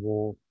and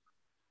will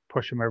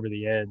push them over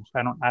the edge.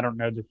 I don't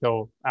know that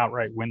they'll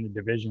outright win the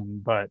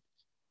division, but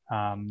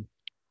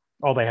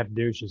all they have to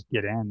do is just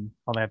get in.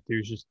 All they have to do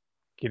is just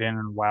get in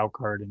on a wild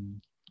card,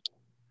 and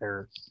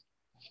they're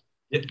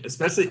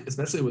especially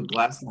with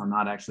Glasnow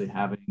not actually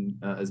having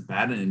as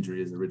bad an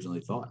injury as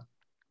originally thought.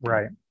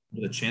 Right.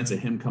 with a chance of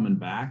him coming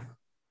back.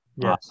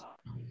 Yes.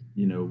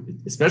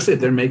 Especially if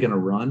they're making a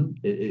run,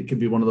 it could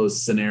be one of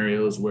those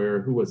scenarios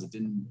where who was it?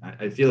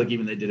 I feel like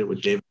even they did it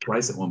with David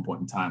Price at one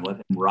point in time, let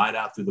him ride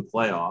out through the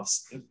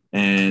playoffs,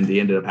 and he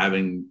ended up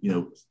having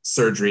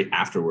surgery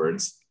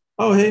afterwards.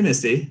 Oh, hey,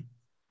 Misty.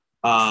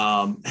 You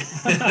got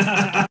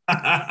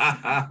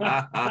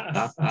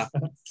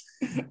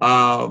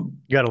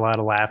a lot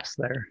of laps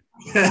there.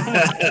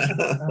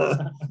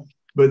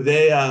 But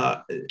they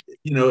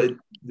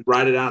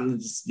ride it out and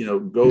just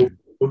go.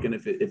 And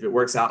if it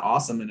works out,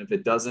 awesome. And if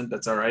it doesn't,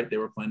 that's all right. They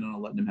were planning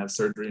on letting him have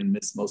surgery and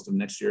miss most of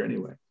next year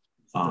anyway.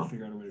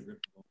 Figure out a way to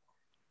grip the ball.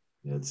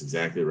 Yeah, that's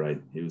exactly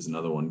right. He was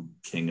another one,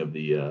 king of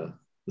the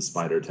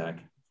spider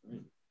attack.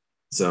 Right.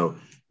 So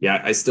yeah,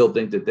 I still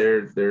think that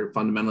they're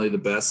fundamentally the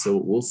best. So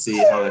we'll see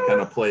how that kind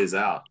of plays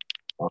out.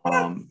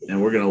 And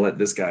we're gonna let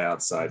this guy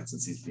outside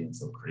since he's being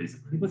so crazy.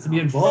 He wants to be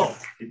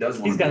involved. He does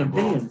want. He's got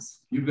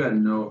opinions. You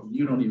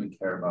don't even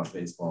care about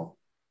baseball.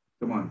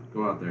 Come on,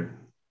 go out there.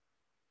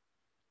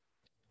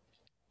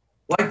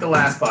 Like the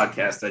last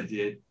podcast I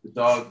did, the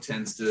dog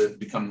tends to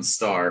become the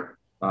star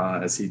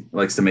as he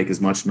likes to make as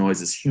much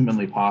noise as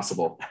humanly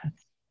possible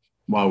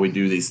while we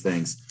do these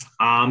things.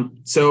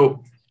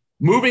 So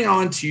moving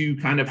on to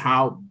kind of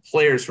how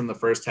players from the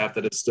first half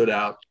that have stood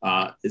out,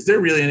 is there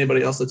really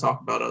anybody else to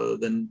talk about other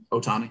than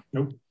Ohtani?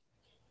 Nope.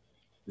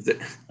 Is it?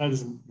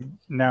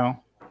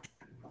 No.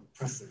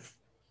 Impressive.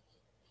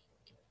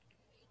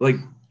 Like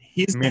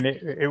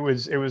it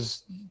was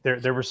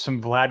there was some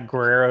Vlad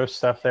Guerrero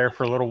stuff there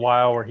for a little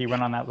while where he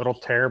went on that little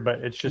tear, but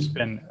it's just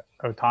been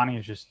Ohtani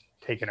has just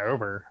taken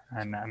over.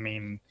 And I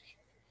mean,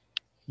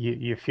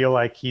 you feel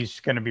like he's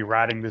going to be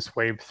riding this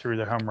wave through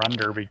the home run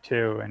derby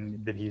too,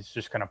 and that he's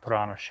just going to put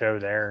on a show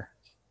there.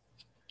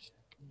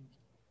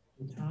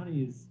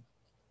 Ohtani is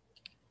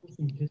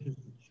pushing pitchers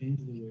to change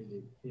the way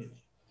they pitch,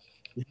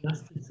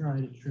 just to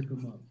try to trick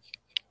them up.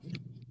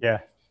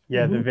 Yeah.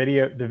 Yeah, the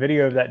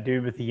video of that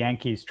dude with the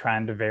Yankees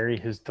trying to vary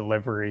his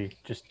delivery,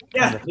 just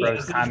trying to throw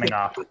his timing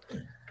off.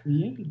 The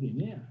Yankee game,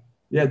 yeah.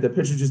 Yeah, the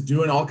pitcher just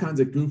doing all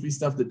kinds of goofy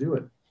stuff to do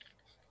it.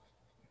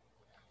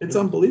 It's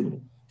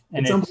unbelievable.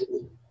 And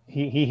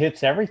he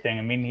hits everything.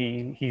 I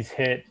mean, he's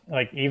hit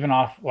even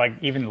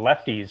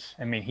lefties.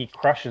 I mean, he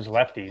crushes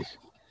lefties.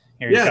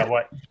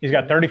 He's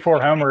got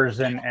 34 homers,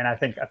 and I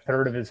think a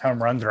third of his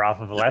home runs are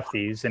off of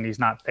lefties, and he's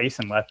not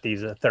facing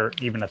lefties a third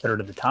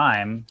of the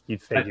time,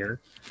 you'd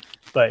figure.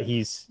 But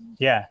it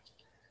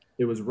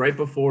was right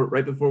before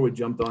we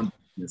jumped on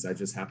this. I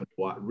just happened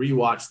to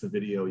rewatch the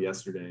video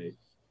yesterday,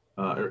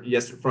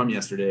 from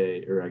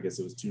yesterday, or I guess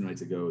it was 2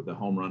 nights ago, the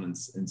home run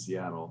in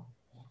Seattle.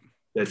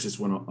 That just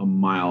went a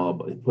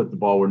mile. It put the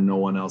ball where no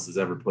one else has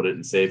ever put it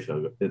in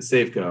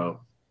Safeco.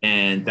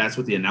 And that's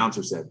what the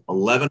announcer said.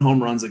 11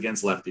 home runs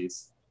against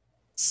lefties,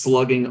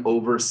 slugging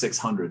over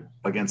 600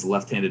 against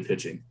left-handed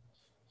pitching.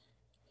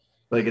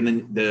 And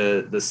then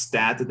the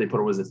stat that they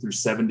put was it through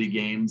 70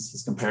 games,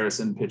 his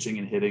comparison pitching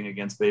and hitting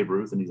against Babe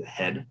Ruth, and he's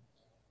ahead.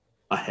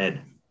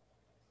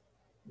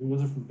 Who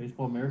was it from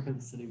Baseball America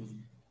that said he was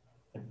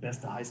at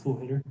best a high school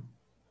hitter?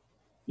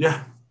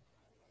 Yeah.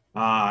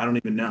 I don't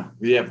even know.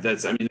 Yeah,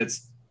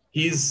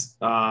 he's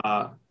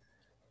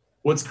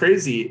what's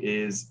crazy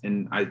is,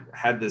 and I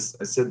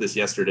said this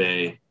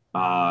yesterday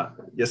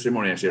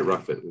morning, actually, at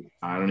Rockfit.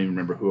 I don't even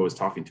remember who I was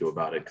talking to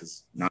about it,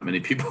 because not many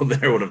people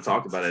there would have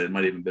talked about it. It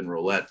might have even been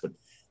Roulette, but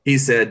he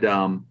said,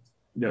 that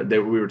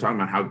we were talking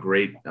about how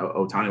great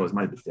Ohtani was,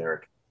 might have been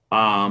Derek.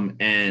 I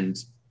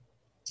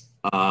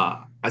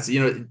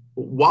said,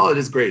 while it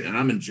is great and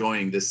I'm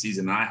enjoying this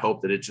season, I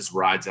hope that it just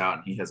rides out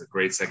and he has a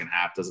great second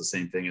half, does the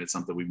same thing. And it's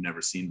something we've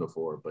never seen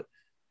before, but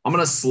I'm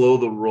going to slow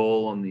the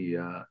roll on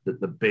the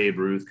Babe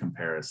Ruth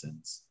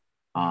comparisons.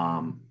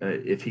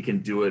 If he can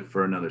do it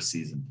for another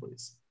season,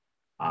 please.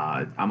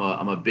 I'm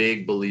a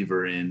big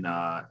believer in,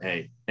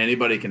 hey,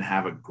 anybody can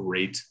have a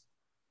great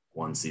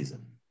one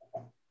season.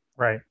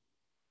 Right.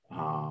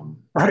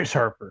 Bryce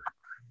Harper.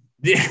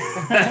 Yeah.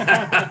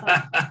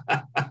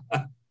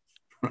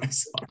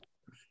 Bryce Harper.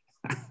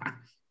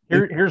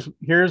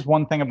 Here's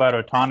one thing about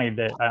Ohtani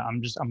that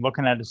I'm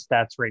looking at his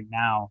stats right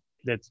now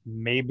that's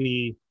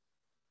maybe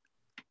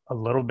a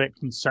little bit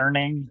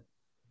concerning,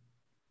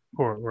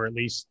 or at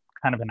least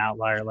kind of an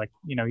outlier.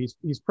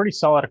 He's pretty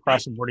solid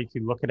across the board. If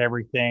you look at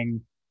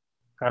everything,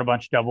 got a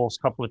bunch of doubles,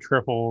 couple of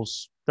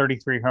triples,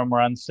 33 home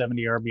runs,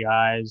 70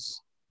 RBIs.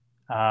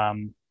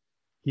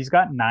 He's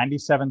got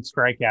 97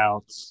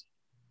 strikeouts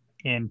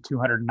in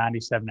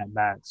 297 at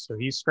bats. So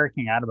he's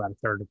striking out about a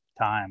third of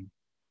the time.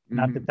 Mm-hmm.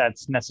 Not that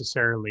that's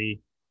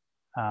necessarily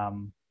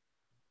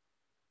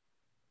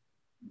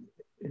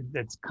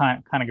it's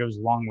kind of goes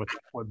along with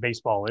what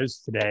baseball is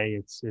today.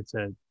 It's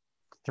a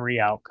 3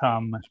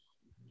 outcome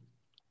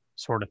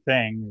sort of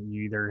thing.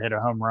 You either hit a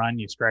home run,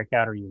 you strike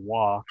out, or you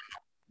walk.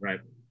 Right.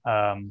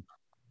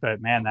 But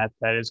man, that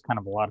is kind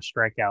of a lot of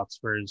strikeouts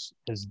for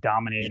as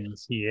dominating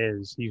as he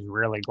is. He's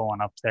really going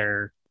up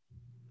there,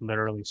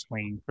 literally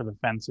swinging for the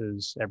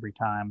fences every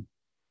time.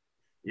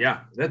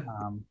 Yeah, that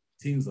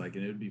seems like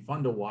it. It would be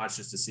fun to watch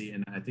just to see,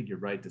 and I think you're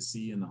right, to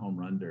see in the home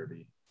run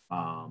derby.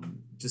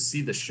 Just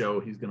see the show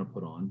he's going to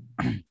put on.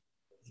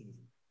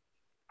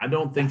 I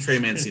don't think Trey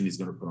Mancini is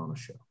going to put on a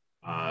show.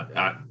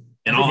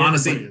 In all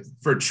honesty,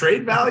 for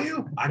trade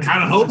value, I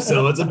kind of hope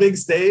so. It's a big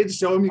stage.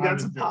 Show him you got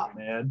some pop,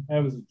 man.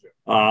 That was a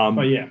joke.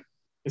 But yeah,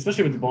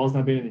 especially with the balls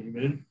not being in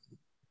the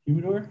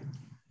humidor.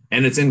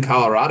 And it's in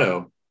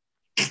Colorado.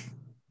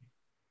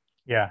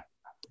 Yeah.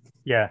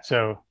 Yeah.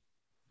 So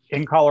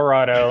in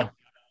Colorado,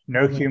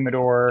 no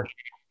humidor,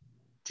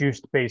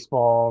 juiced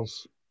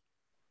baseballs.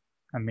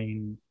 I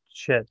mean,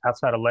 shit,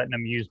 outside of letting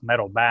them use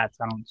metal bats,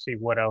 I don't see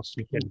what else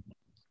you could.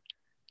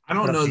 I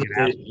don't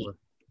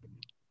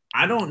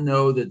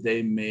know that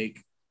they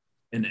make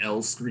an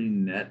L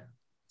screen net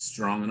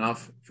strong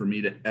enough for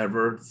me to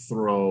ever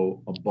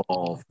throw a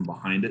ball from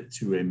behind it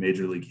to a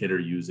major league hitter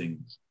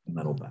using a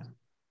metal bat.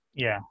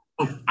 Yeah.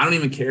 I don't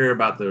even care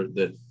about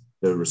the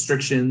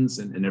restrictions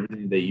and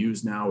everything they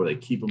use now where they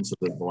keep them so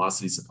the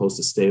velocity is supposed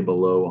to stay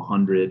below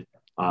 100.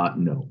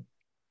 No.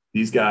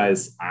 These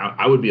guys,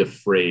 I would be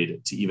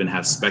afraid to even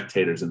have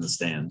spectators in the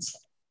stands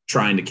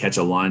trying to catch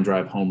a line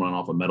drive home run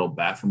off a metal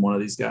bat from one of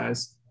these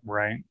guys.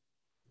 Right.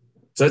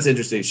 So that's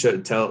interesting.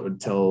 Tell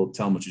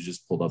them what you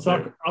just pulled up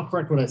there. I'll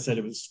correct what I said.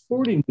 It was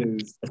Sporting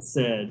News that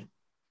said,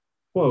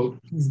 quote,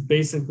 he's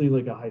basically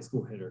like a high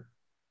school hitter.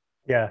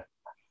 Yeah.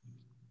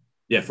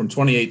 Yeah, from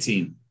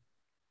 2018.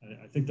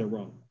 I think they're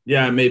wrong.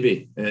 Yeah,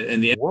 maybe.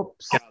 And the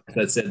scouts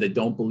that said they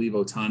don't believe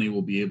Ohtani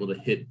will be able to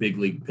hit big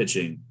league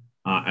pitching,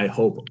 I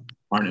hope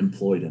aren't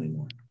employed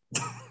anymore.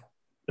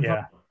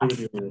 Yeah.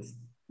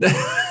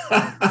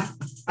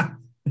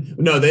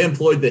 No, they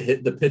employed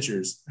the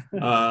pitchers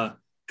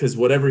because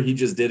whatever he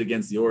just did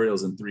against the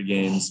Orioles in 3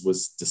 games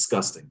was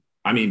disgusting.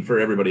 I mean, for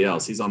everybody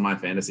else, he's on my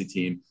fantasy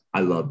team.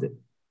 I loved it.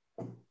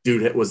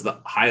 Dude was the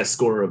highest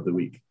scorer of the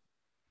week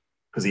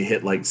because he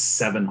hit like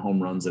 7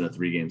 home runs in a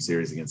 3-game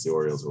series against the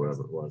Orioles or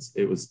whatever it was.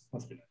 It was,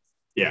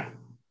 yeah,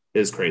 it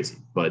was crazy.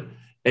 But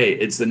hey,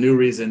 it's the new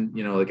reason,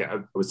 like I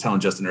was telling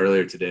Justin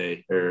earlier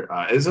today, or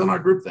it was on our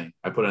group thing.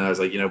 I was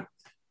like,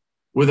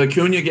 with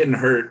Acuna getting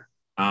hurt,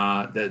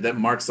 that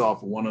marks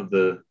off one of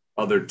the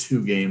other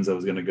 2 games I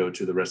was going to go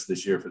to the rest of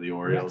this year for the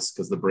Orioles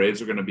because the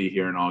Braves are going to be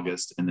here in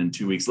August. And then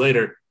 2 weeks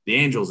later, the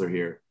Angels are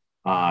here.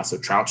 So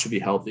Trout should be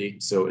healthy.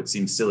 So it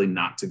seems silly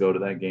not to go to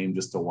that game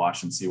just to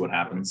watch and see what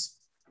happens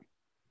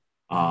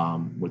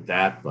with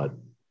that. But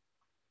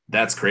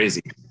that's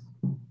crazy.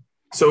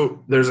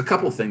 So there's a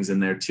couple things in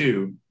there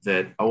too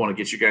that I want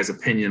to get you guys'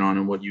 opinion on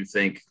and what you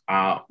think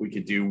we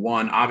could do.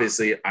 One,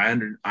 obviously,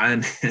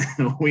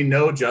 we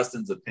know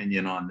Justin's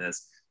opinion on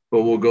this,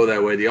 but we'll go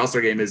that way. The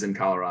All-Star Game is in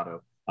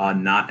Colorado,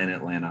 not in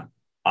Atlanta.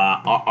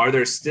 Are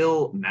there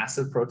still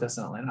massive protests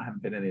in Atlanta? I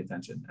haven't paid any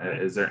attention.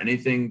 Is there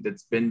anything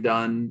that's been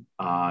done?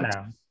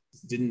 No.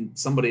 Didn't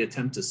somebody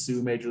attempt to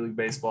sue Major League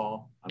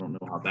Baseball? I don't know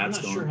how that's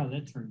going. I'm not sure how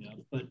that turned out,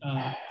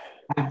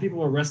 but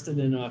people arrested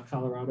in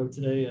Colorado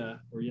today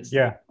or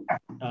yesterday.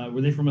 Yeah.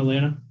 Were they from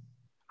Atlanta?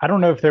 I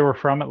don't know if they were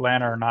from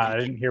Atlanta or not. I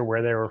didn't hear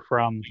where they were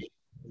from.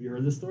 Have you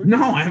heard this story?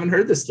 No, I haven't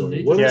heard this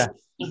story. So they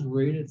just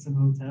raided some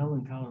hotel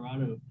in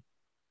Colorado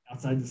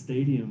outside the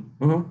stadium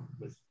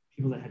with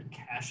people that had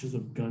caches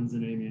of guns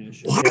and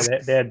ammunition.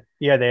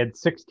 Yeah, they had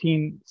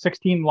 16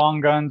 long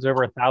guns,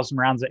 over 1,000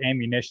 rounds of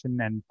ammunition,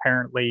 and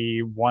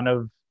apparently one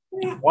of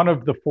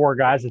the 4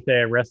 guys that they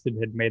arrested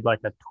had made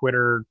like a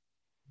Twitter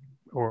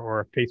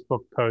or a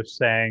Facebook post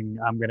saying,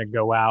 I'm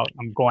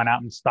going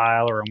out in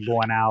style, or I'm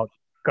going out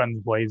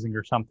guns blazing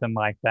or something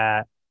like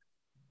that.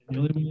 And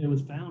the only one that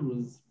was found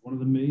was one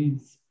of the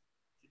maids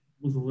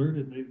was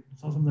alerted. They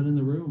saw something in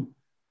the room.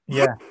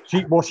 Yeah.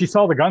 She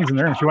saw the guns in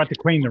the room. She went to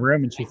clean the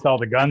room and she saw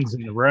the guns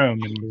in the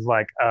room and was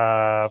like,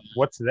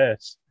 what's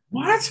this?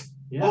 What?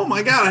 Yeah. Oh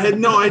my God. I had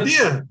no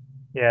idea.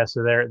 Yeah.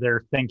 So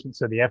they're thinking,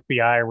 so the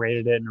FBI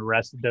raided it and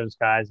arrested those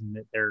guys, and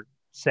they're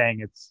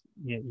saying it's,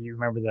 you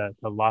remember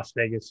the Las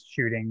Vegas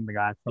shooting, the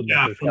guy from the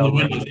hotel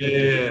room.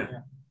 Yeah.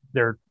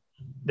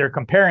 They're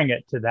comparing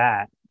it to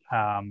that,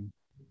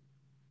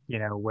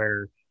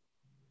 where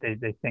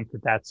they think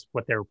that's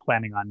what they were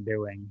planning on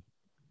doing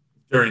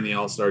during the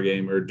All-Star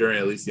Game, or during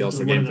at least the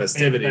All-Star Game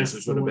festivities,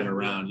 which would have been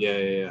around.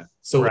 Yeah.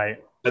 So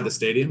right at the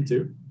stadium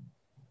too?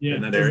 Yeah.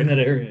 In that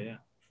area, yeah.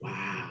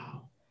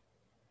 Wow.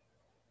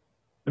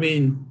 I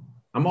mean,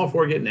 I'm all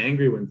for getting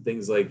angry when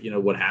things like,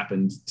 what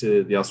happened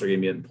to the All-Star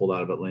Game getting pulled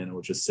out of Atlanta,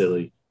 which is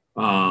silly,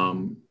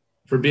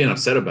 for being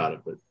upset about it.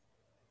 But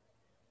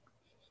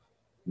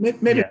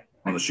maybe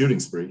on a shooting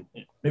spree,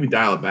 maybe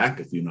dial it back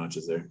a few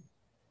notches there.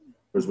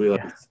 Whereas we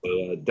like to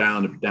say,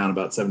 down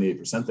about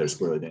 78% there,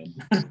 Squirrely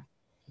Dan.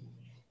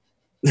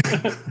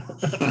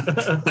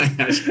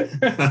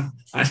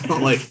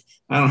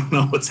 I don't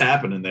know what's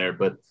happening there,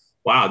 but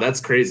wow,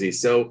 that's crazy.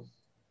 So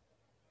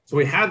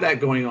we have that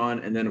going on,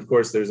 and then of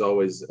course there's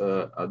always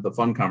the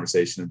fun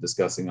conversation of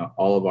discussing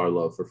all of our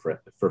love for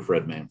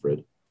Fred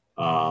Manfred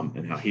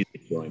and how he's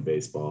enjoying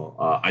baseball.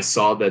 I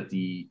saw that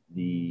the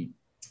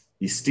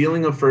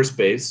stealing of first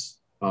base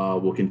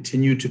will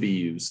continue to be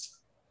used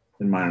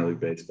in minor league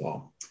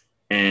baseball,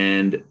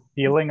 and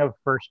stealing of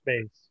first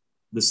base.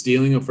 The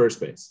stealing of first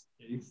base.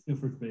 Yeah, you can steal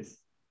first base.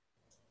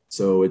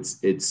 So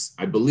it's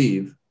I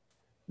believe,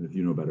 if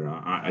you know better,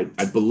 I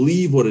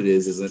believe what it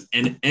is that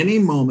in any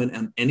moment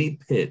and any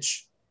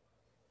pitch,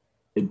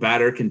 a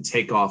batter can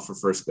take off for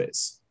first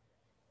base.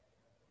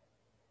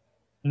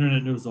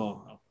 Internet knows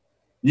all.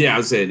 Yeah, I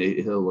was saying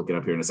he'll look it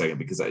up here in a second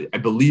because I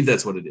believe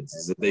that's what it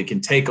is that they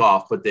can take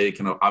off, but they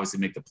can obviously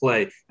make the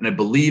play. And I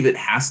believe it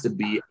has to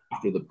be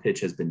after the pitch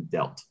has been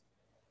dealt.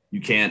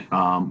 You can't,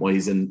 while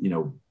he's in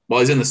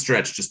the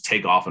stretch, just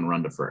take off and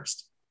run to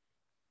first.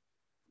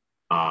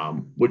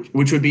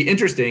 Which would be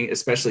interesting,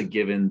 especially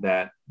given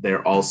that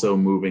they're also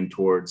moving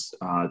towards,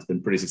 it's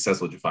been pretty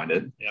successful. Did you find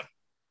it? Yep. It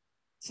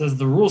says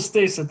the rule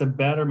states that the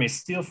batter may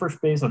steal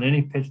first base on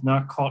any pitch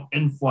not caught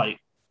in flight,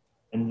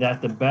 and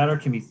that the batter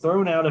can be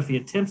thrown out if he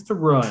attempts to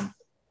run.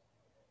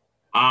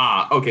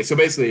 Okay. So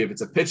basically, if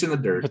it's a pitch in the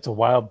dirt, If it's a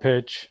wild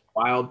pitch,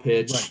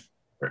 Right.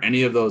 or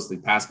any of those, the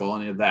pass ball,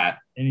 any of that,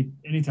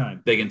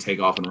 anytime they can take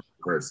off and run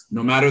first,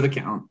 no matter the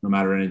count, no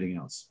matter anything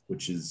else,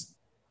 which is,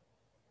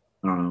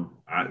 I don't know.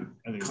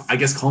 I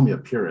guess call me a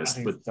purist,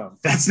 but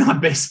that's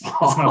not baseball.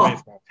 It's not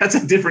baseball. That's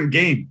a different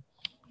game.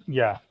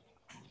 yeah.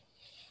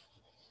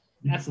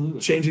 Absolutely.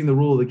 Changing the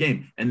rule of the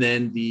game. And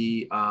then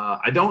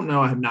I don't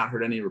know, I have not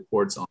heard any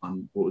reports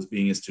on what was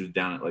being instituted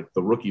down at like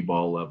the rookie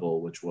ball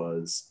level, which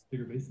was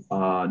Bigger bases?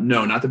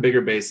 no, not the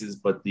bigger bases,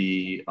 but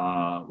they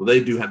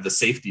do have the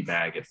safety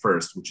bag at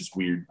first, which is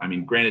weird. I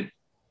mean, granted,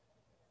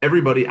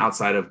 everybody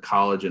outside of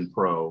college and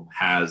pro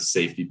has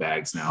safety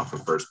bags now for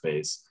first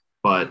base,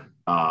 but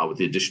with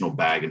the additional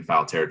bag in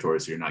foul territory,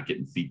 so you're not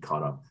getting feet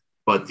caught up.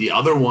 But the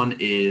other one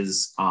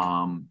is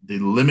the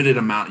limited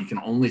amount. You can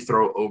only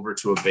throw over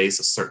to a base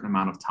a certain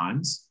amount of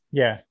times.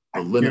 Yeah.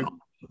 A limit.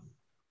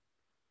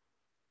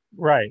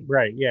 Right.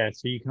 Yeah.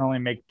 So you can only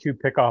make 2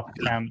 pickoff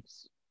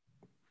attempts.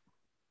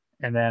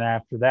 And then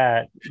after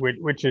that,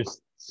 which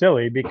is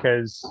silly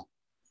because,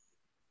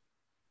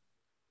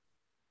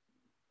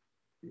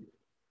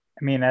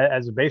 I mean,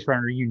 as a base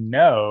runner,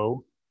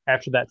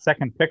 after that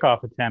second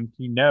pickoff attempt,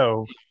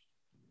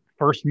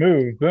 first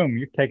move, boom,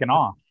 you're taking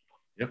off.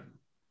 Yep.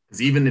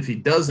 Because even if he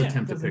does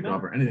attempt to pick matter.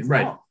 off or anything, It's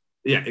right? not.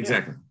 Yeah,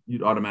 exactly.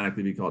 You'd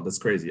automatically be called. That's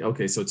crazy.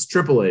 Okay, so it's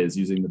AAA is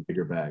using the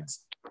bigger bags.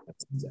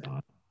 That's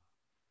odd.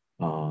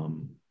 I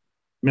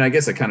mean, I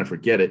guess I kind of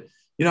forget it.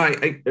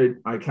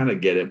 I kind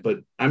of get it, but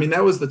I mean,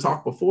 that was the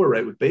talk before,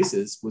 right? With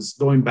bases was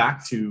going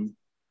back to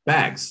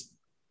bags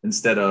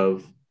instead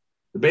of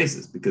the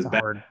bases because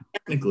bags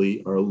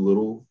technically are a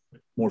little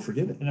more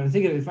forgiving. And I'm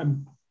thinking, if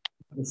I'm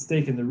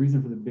mistaken, the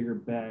reason for the bigger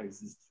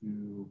bags is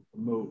to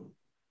promote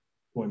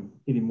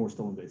hitting more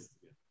stolen bases.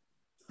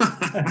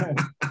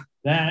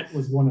 That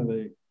was one of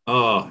the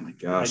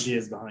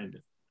ideas behind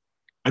it.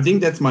 I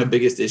think that's my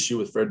biggest issue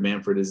with Fred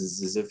Manfred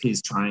is if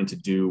he's trying to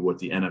do what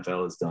the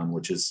NFL has done,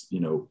 which is,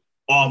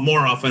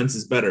 more offense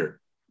is better.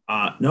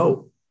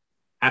 No,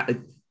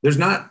 there's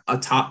not a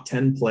top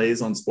 10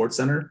 plays on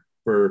SportsCenter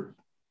for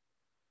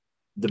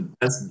the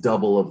best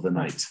double of the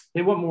night.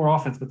 They want more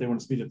offense, but they want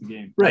to speed up the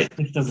game. Right.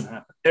 Which doesn't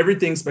happen.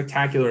 Everything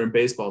spectacular in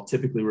baseball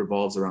typically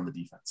revolves around the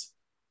defense.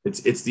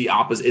 It's the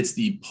opposite. It's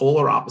the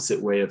polar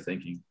opposite way of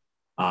thinking.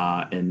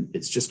 And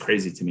it's just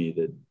crazy to me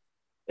that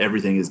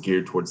everything is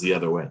geared towards the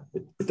other way.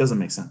 It doesn't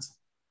make sense.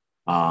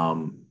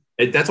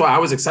 That's why I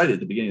was excited at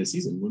the beginning of the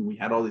season when we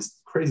had all these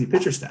crazy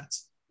pitcher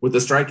stats with the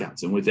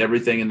strikeouts and with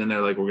everything. And then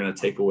they're like, we're going to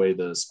take away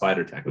the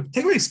spider tack.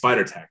 Take away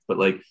spider tack. But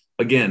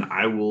again,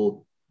 I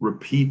will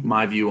repeat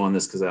my view on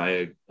this because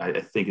I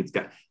think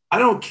I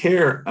don't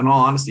care, in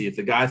all honesty, if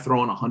the guy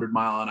throwing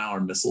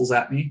 100-mile-an-hour missiles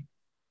at me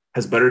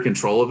has better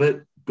control of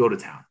it, go to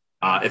town.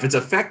 If it's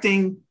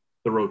affecting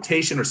the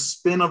rotation or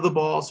spin of the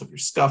ball, so if you're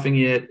scuffing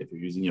it, if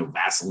you're using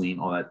Vaseline,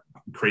 all that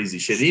crazy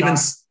shit,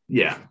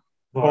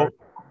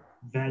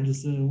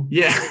 Vagisil.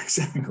 Yeah,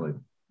 exactly.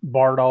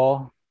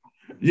 Bardol.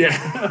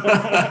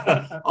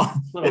 Yeah.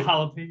 Little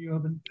jalapeno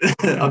oven.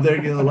 Up there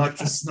getting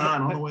electric snot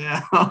on the way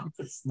out.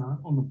 Snot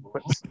on the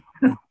ball.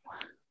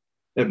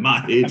 At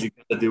my age, you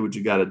got to do what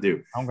you got to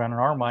do. I'm got an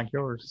arm like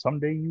yours.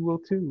 Someday you will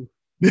too.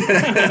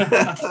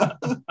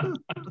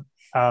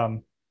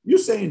 You're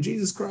saying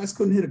Jesus Christ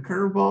couldn't hit a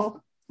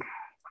curveball?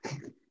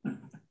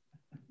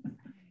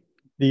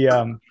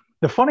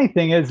 The funny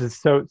thing is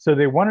so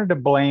they wanted to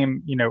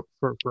blame,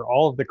 for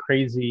all of the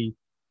crazy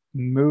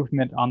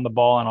movement on the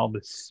ball and all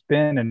the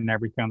spin and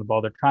everything on the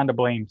ball. They're trying to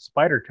blame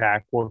spider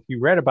tack. Well, if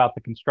you read about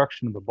the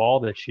construction of the ball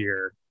this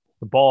year,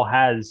 the ball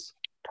has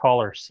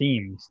taller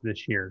seams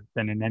this year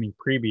than in any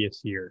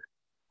previous year.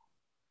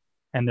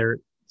 And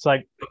it's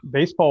like,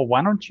 baseball,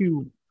 why don't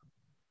you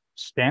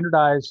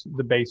standardize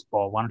the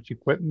baseball? Why don't you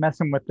quit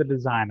messing with the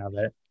design of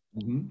it?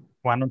 Mm-hmm.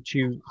 Why don't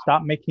you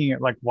stop making it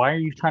why are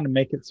you trying to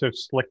make it so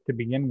slick to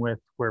begin with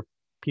where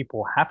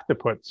people have to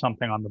put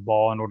something on the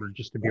ball in order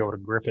just to be able to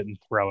grip it and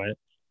throw it?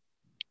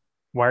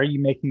 Why are you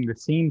making the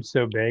seams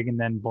so big and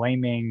then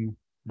blaming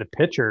the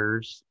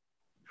pitchers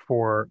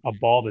for a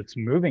ball that's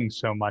moving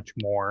so much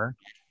more?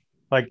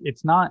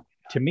 It's not,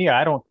 to me,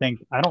 I don't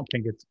think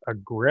it's a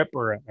grip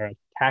or a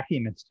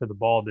tackiness to the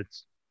ball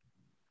that's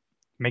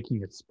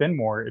making it spin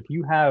more. If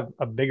you have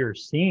a bigger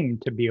seam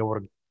to be able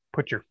to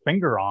put your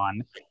finger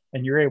on,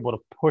 and you're able to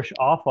push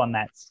off on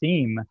that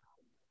seam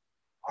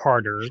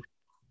harder,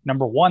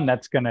 number one,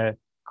 that's going to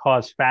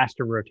cause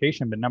faster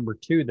rotation. But number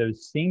two,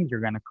 those seams are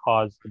going to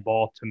cause the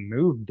ball to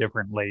move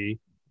differently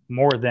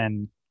more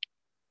than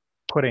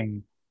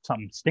putting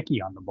something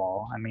sticky on the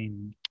ball. I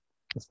mean,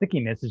 the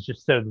stickiness is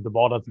just so that the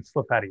ball doesn't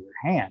slip out of your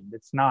hand.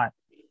 It's not,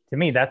 to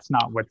me, that's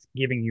not what's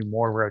giving you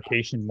more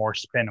rotation, more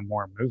spin, and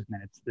more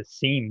movement. It's the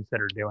seams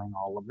that are doing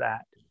all of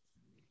that.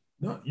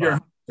 No, you're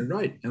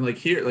right. And like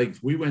here, like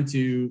we went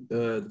to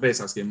the Bay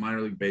Sox game,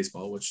 minor league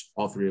baseball, which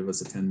all three of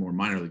us attend more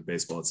minor league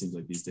baseball, it seems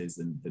like these days,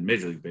 than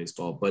Major League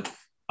Baseball. But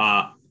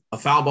a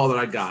foul ball that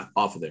I got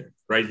off of there,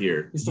 right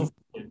here.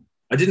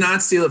 I did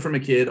not steal it from a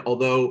kid,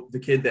 although the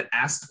kid that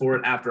asked for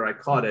it after I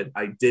caught it,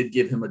 I did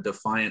give him a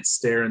defiant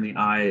stare in the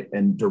eye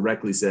and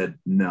directly said,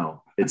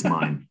 "No, it's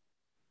mine."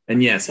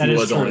 And yes, he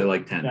was only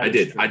like 10. I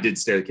did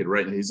stare the kid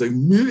right in. He's like,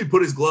 "Maybe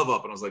put his glove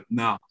up," and I was like,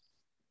 "No."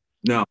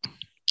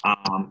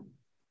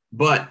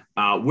 But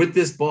with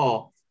this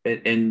ball,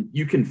 and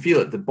you can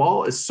feel it. The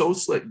ball is so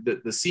slick.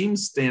 The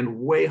seams stand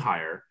way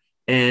higher.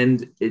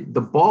 And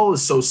the ball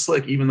is so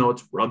slick, even though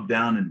it's rubbed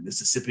down in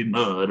Mississippi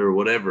mud or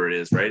whatever it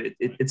is, right?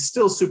 It's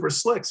still super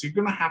slick. So you're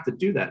going to have to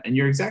do that. And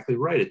you're exactly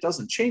right. It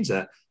doesn't change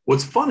that.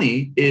 What's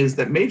funny is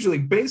that Major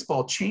League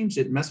Baseball changed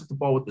it and messed with the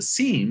ball with the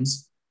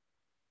seams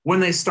when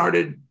they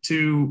started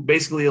to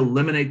basically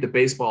eliminate the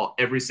baseball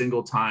every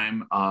single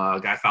time a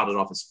guy fouled it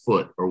off his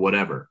foot or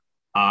whatever.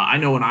 I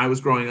know when I was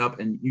growing up,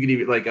 and you could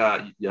even like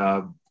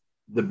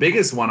the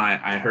biggest one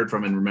I heard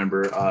from and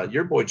remember,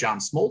 your boy John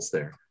Smoltz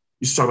there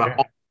used to talk about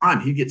all the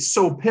time. He'd get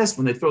so pissed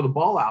when they throw the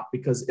ball out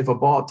because if a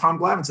ball, Tom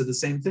Glavine said the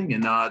same thing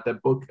in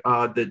that book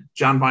that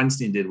John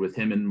Weinstein did with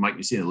him and Mike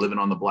Mussina, Living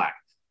on the Black.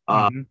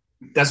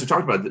 That's what we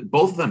talked about.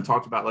 Both of them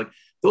talked about like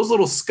those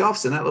little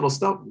scuffs and that little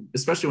stuff,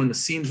 especially when the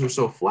seams were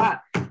so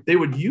flat, they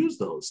would use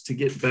those to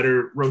get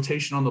better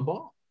rotation on the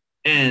ball.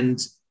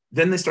 And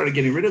then they started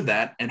getting rid of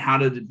that. And how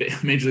did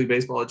Major League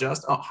Baseball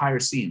adjust? Oh, higher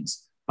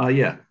seams.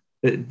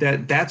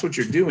 That's what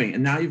you're doing.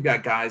 And now you've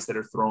got guys that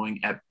are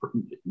throwing at,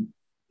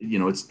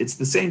 it's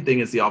the same thing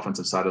as the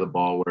offensive side of the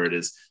ball where it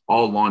is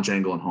all launch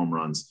angle and home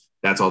runs.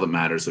 That's all that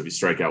matters. So if you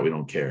strike out, we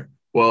don't care.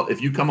 Well,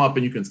 if you come up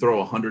and you can throw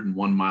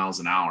 101 miles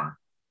an hour,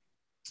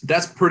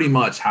 that's pretty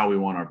much how we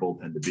want our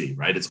bullpen to be,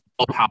 right? It's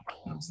all power.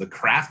 The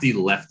crafty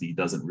lefty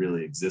doesn't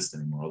really exist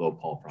anymore, although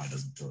Paul probably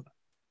doesn't throw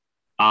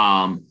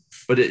that.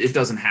 But it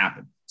doesn't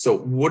happen. So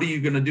what are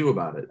you going to do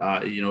about it?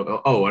 I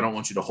don't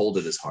want you to hold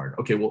it as hard.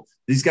 Okay, well,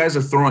 these guys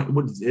are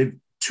throwing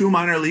two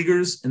minor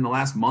leaguers in the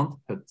last month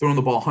have thrown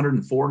the ball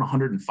 104 and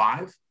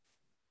 105.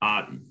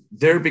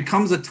 There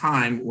becomes a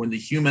time when the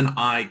human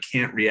eye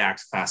can't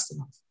react fast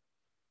enough.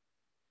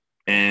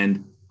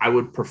 And I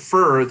would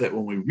prefer that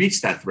when we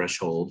reach that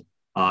threshold,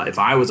 if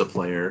I was a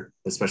player,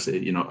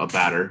 especially, a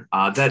batter,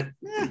 that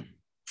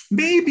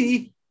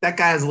maybe that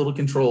guy has a little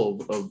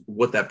control of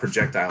what that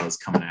projectile is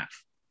coming at.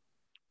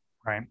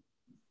 Right.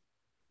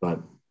 But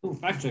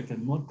fact check,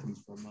 that mud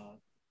comes from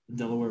the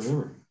Delaware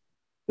River.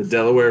 The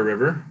Delaware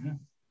River? Yeah.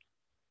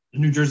 The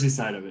New Jersey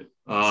side of it.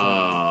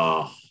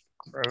 Oh.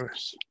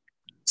 Gross.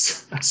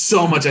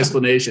 So much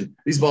explanation.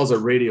 These balls are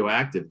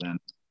radioactive then.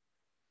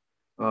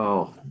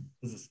 Oh.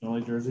 Does it smell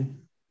like Jersey?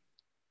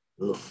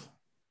 Ugh.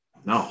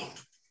 No.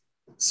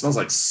 It smells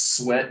like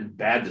sweat and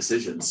bad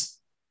decisions.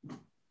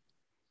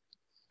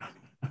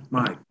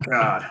 My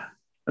God.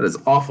 That is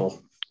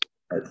awful.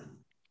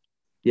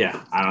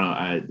 Yeah, I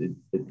don't know.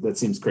 That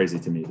seems crazy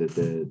to me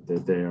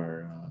that they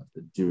are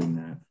doing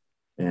that,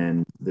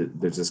 and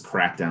there's this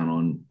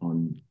crackdown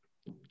on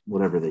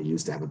whatever they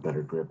use to have a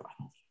better grip.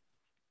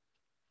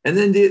 And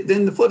then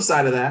the flip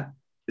side of that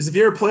is if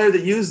you're a player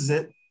that uses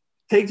it,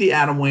 take the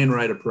Adam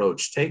Wainwright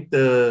approach, take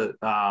the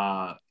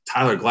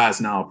Tyler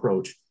Glasnow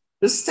approach.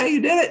 This is how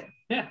you did it.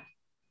 Yeah.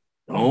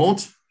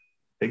 Don't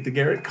take the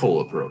Garrett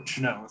Cole approach.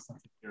 No, it's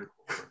not the Garrett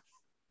Cole approach.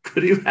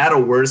 Could you have had a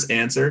worse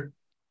answer?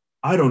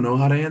 I don't know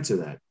how to answer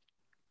that.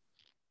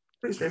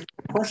 Pretty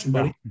straightforward question,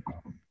 buddy.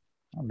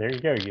 Oh, there you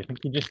go. You think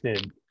you just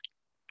did.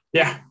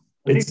 Yeah.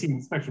 I think the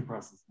inspection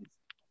process.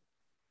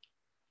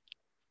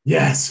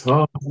 Yes.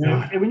 Oh,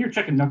 and when you're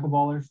checking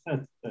knuckleballers,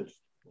 that's a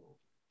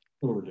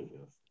little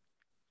ridiculous.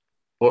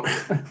 Well,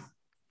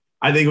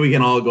 I think we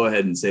can all go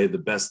ahead and say the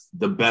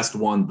best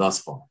one thus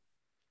far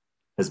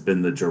has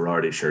been the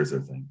Girardi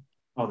Scherzer thing.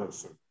 Oh, that was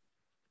so good.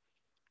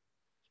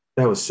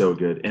 That was so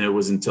good. And it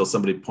was until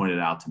somebody pointed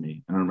out to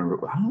me. And I remember,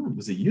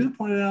 was it you that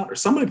pointed it out? Or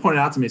somebody pointed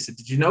out to me and said,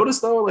 did you notice,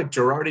 though, like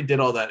Girardi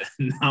did all that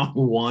and now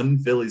one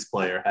Phillies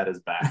player had his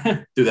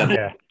back. Do that.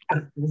 Yeah.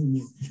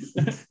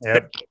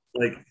 Yep.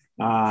 Like,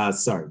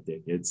 sorry,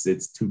 Dick.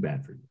 It's too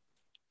bad for you.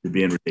 You're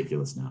being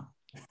ridiculous now.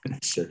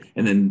 Sure.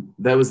 And then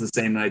that was the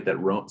same night that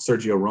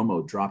Sergio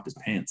Romo dropped his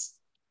pants.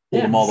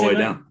 Pulled him all the way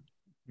down.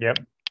 Yep.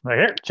 Like,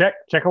 here,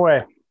 check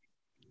away.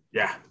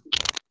 Yeah.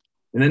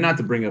 And then not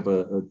to bring up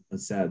a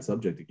sad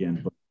subject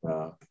again,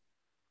 but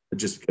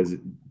just because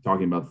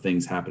talking about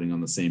things happening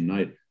on the same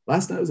night.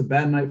 Last night was a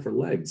bad night for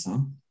legs, huh?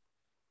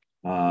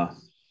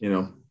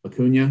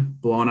 Acuna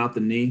blowing out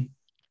the knee,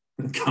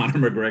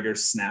 Conor McGregor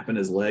snapping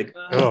his leg.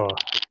 Oh,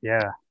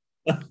 yeah.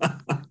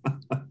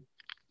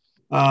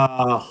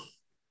 uh,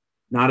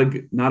 not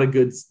a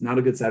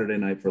good Saturday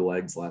night for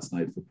legs last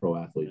night for pro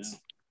athletes.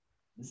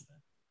 Yeah.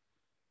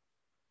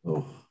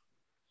 Oh,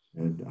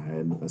 and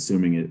I'm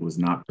assuming it was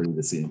not pretty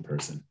to see in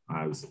person.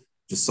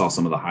 Just saw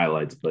some of the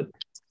highlights, but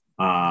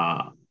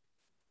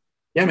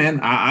yeah, man,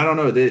 I don't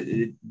know.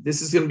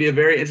 This is going to be a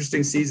very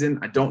interesting season.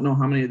 I don't know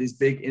how many of these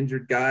big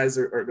injured guys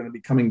are going to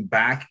be coming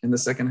back in the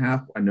second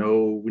half. We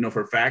know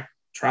for a fact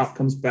Trout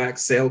comes back,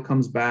 Sale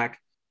comes back.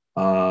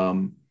 We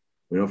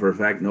know for a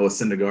fact Noah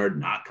Syndergaard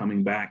not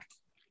coming back.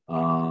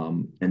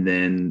 And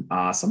then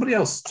somebody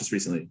else just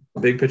recently, a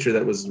big pitcher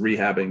that was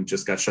rehabbing,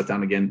 just got shut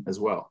down again as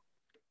well.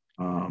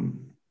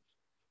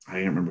 I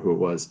can't remember who it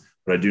was,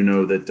 but I do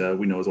know that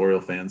we know as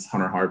Oriole fans,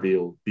 Hunter Harvey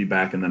will be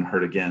back and then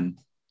hurt again.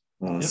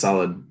 Yep.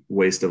 Solid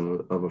waste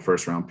of a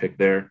first round pick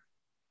there.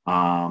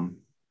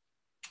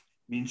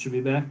 Means should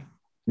be back.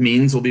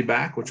 Means will be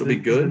back, which will be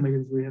good. Make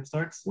his rehab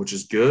starts, which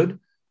is good.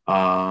 Like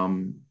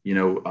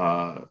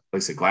I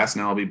said,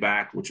 Glasnow will be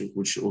back, which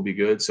will be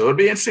good. So it'll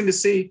be interesting to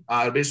see.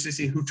 It'll be interesting to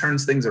see who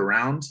turns things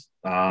around.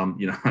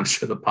 I'm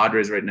sure the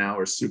Padres right now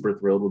are super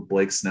thrilled with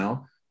Blake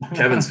Snell,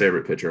 Kevin's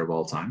favorite pitcher of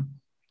all time.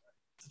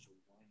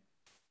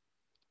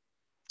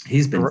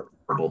 He's been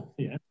terrible.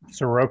 Yeah.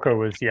 Soroka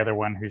was the other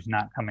one who's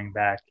not coming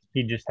back.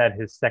 He just had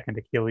his second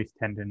Achilles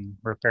tendon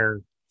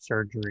repair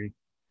surgery.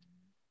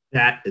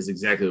 That is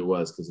exactly what it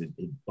was, because it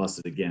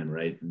busted again,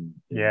 right? And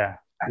yeah.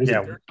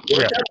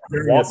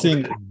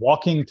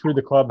 Walking through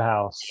the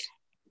clubhouse.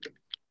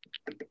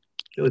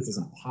 Achilles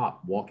doesn't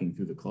pop walking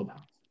through the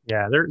clubhouse.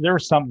 Yeah, there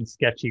was something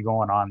sketchy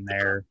going on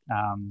there.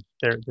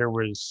 There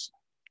was,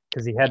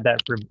 because he had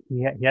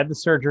he had the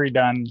surgery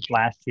done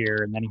last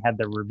year, and then he had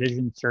the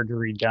revision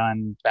surgery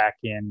done back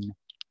in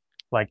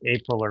like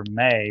April or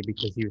May,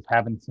 because he was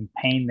having some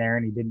pain there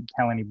and he didn't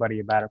tell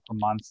anybody about it for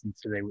months. And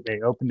so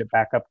they opened it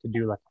back up to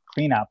do like a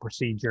clean-out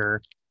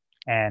procedure,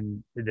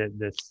 and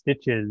the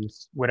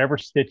stitches, whatever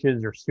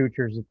stitches or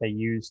sutures that they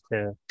used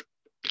to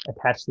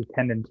attach the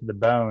tendon to the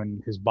bone,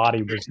 his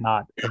body was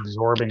not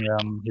absorbing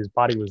them. His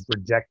body was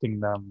rejecting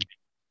them.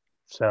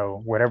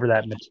 So whatever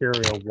that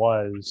material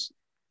was,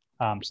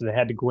 so they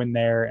had to go in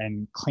there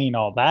and clean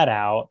all that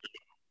out.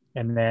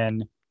 And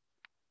then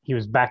he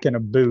was back in a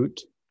boot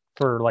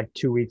for like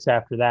 2 weeks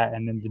after that.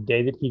 And then the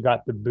day that he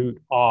got the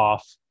boot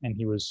off and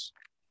he was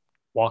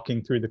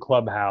walking through the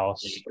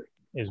clubhouse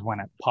is when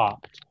it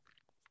popped.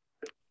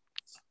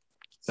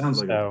 Sounds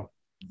like a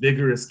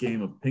vigorous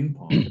game of ping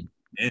pong.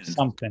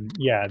 Something.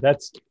 Yeah,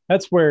 that's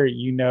where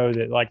you know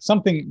that like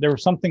there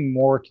was something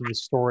more to the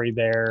story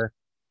there.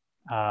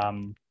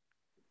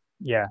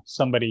 Yeah,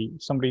 somebody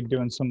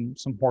doing some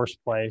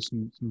horseplay,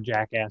 some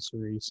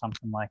jackassery,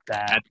 something like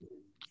that.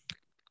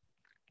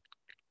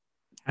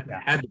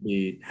 Had to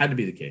be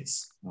the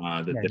case.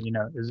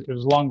 It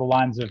was along the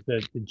lines of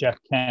the Jeff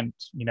Kent,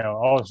 I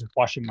was just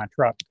washing my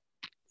truck.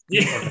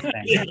 Yeah,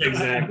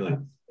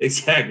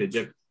 exactly.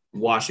 Jeff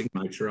washing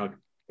my truck,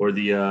 or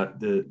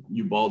the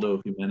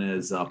Ubaldo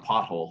Jimenez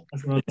pothole.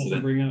 That's what I was supposed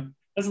to bring up.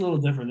 That's a little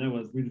different. That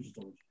was we just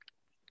told you.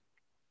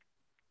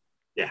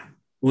 Yeah,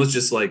 well, it's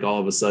just like all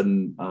of a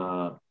sudden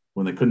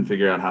when they couldn't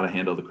figure out how to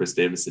handle the Chris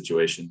Davis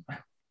situation,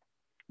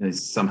 they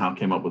somehow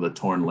came up with a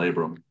torn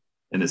labrum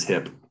in his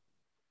hip.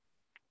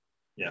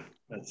 Yeah,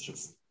 that's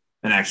just.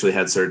 And actually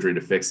had surgery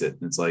to fix it.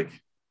 And it's like,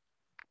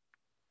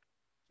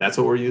 that's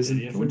what we're using.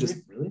 Can we just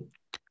really?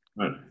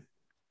 Right.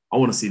 I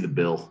want to see the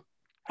bill.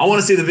 I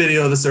want to see the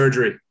video of the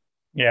surgery.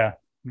 Yeah,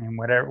 I mean,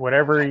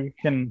 whatever you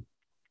can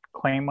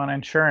claim on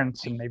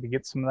insurance and maybe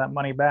get some of that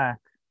money back.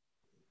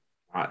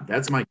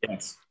 That's my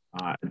guess.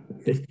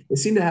 They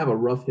seem to have a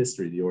rough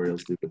history, the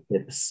Orioles do, with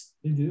hips.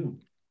 They do.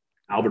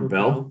 Albert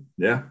Bell.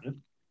 Yeah. Yep.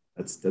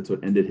 That's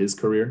what ended his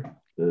career.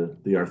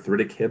 The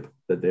arthritic hip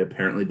that they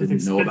apparently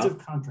didn't know about.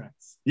 Expensive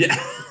contracts. Yeah,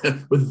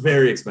 with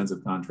very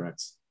expensive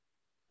contracts.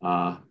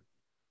 Oh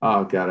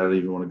God, I don't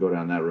even want to go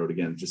down that road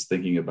again. Just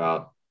thinking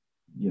about,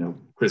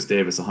 Chris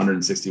Davis,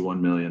 $161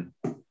 million,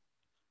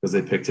 because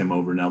they picked him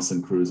over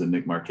Nelson Cruz and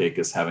Nick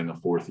Markakis having a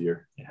fourth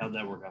year. Yeah, how'd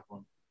that work out for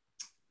him?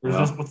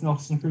 What's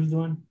Nelson Cruz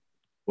doing?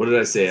 What did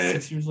I say?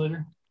 6 years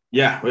later.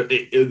 Yeah,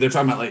 they're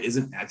talking about like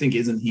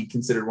isn't he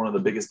considered one of the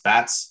biggest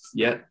bats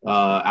yet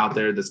out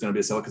there that's going to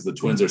be a seller, because the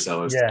Twins are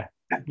sellers. Yeah.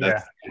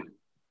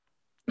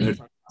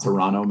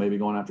 Toronto maybe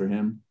going after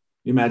him. Can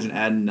you imagine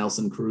adding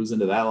Nelson Cruz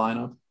into that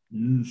lineup?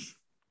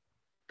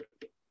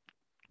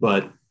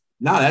 But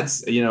no,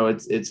 that's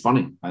it's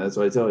funny. That's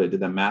what I tell you. I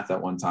did that math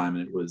at one time,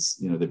 and it was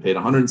they paid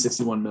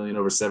 $161 million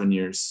over 7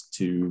 years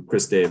to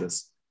Chris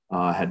Davis.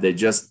 Had they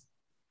just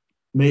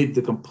made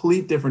the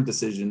complete different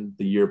decision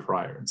the year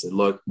prior and said,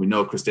 look, we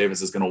know Chris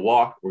Davis is going to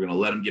walk. We're going to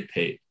let him get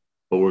paid,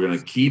 but we're going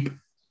to keep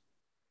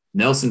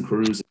Nelson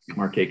Cruz and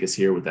Markakis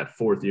here with that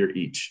fourth year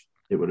each.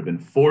 It would have been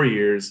 4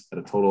 years at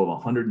a total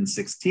of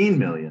 $116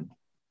 million.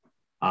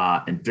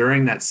 And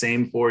during that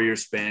same 4-year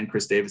span,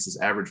 Chris Davis's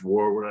average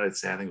WAR, what did I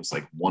say? I think it was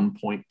like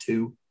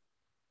 1.2.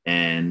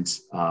 And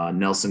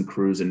Nelson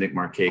Cruz and Nick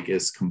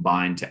Markakis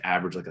combined to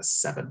average like a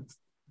 7.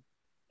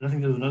 I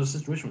think there was another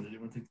situation where they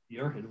didn't want to take the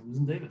PR hit of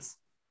losing Davis.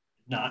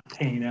 not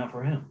paying out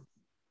for him.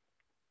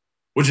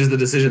 Which is the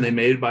decision they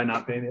made by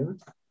not paying the other.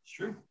 It's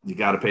true. You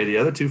got to pay the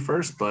other two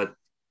first, but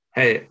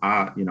hey,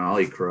 I'll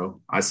eat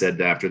crow. I said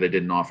after they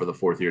didn't offer the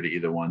fourth year to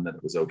either one that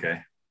it was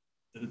okay.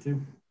 Did it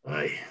too.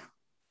 Aye.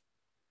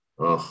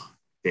 Ugh,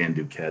 Dan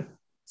Duquette.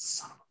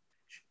 Son of a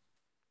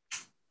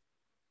bitch.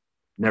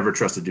 Never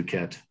trusted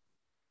Duquette.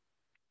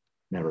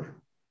 Never.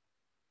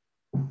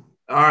 All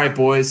right,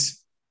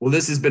 boys. Well,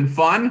 this has been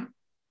fun.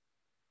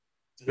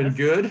 It's been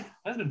good.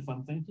 That's been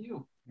fun. Thank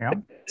you. Yeah.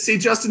 See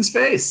Justin's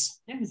face.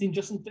 Yeah, we've seen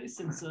Justin's face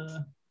since.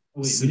 Oh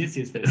wait, we did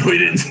see his face. We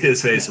didn't see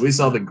his face. We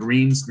saw the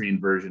green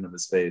screen version of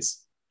his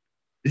face.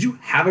 Did you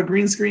have a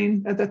green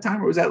screen at that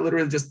time, or was that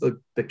literally just the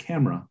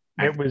camera?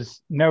 It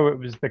was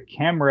the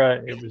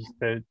camera. It was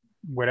the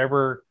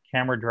whatever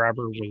camera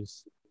driver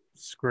was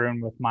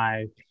screwing with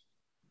my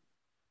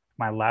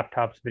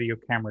laptop's video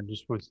camera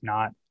just was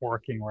not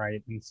working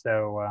right, and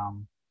so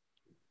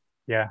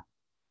yeah.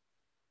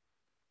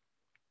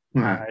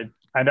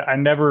 I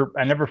never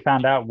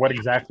found out what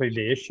exactly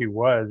the issue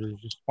was. It was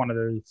just one of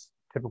those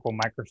typical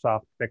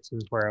Microsoft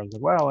fixes where I was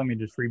like, well, let me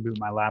just reboot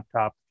my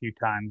laptop a few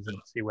times and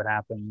see what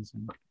happens.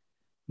 And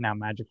now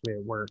magically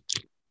it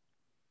worked.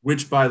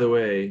 Which, by the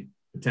way,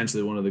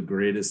 potentially one of the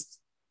greatest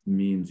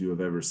memes you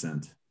have ever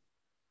sent.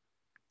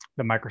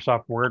 The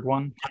Microsoft Word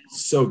one.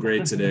 So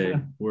great today,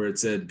 where it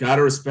said,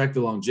 gotta respect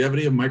the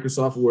longevity of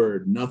Microsoft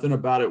Word. Nothing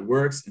about it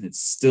works, and it's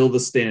still the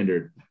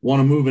standard. Want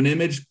to move an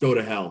image? Go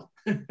to hell.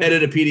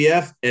 Edit a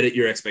PDF, edit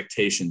your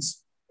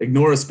expectations.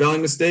 Ignore a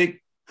spelling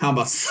mistake? How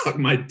about suck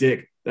my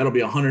dick? That'll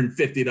be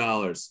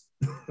 $150.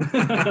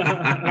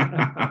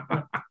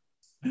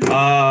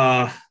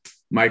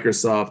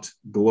 Microsoft,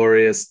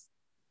 glorious,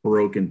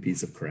 broken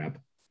piece of crap.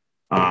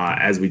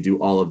 As we do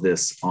all of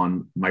this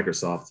on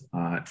Microsoft.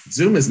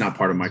 Zoom is not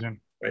part of Microsoft,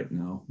 right?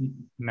 No.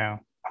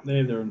 They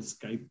have their own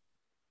Skype.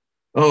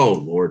 Oh,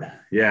 Lord.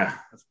 Yeah.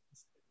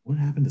 What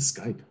happened to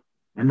Skype?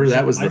 Remember,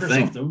 that was the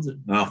thing. Microsoft owns it.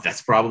 No,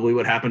 that's probably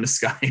what happened to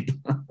Skype.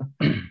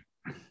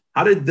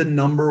 How did the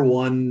number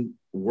one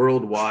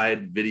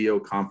worldwide video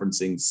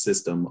conferencing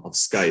system of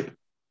Skype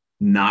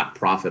not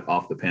profit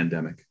off the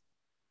pandemic?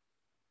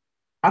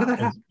 How did that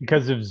happen?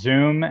 Because of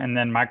Zoom, and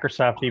then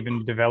Microsoft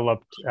even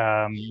developed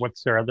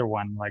what's their other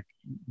one, like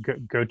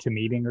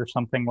GoToMeeting or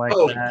something like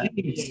that.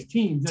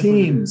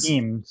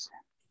 Teams.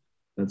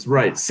 That's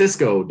right.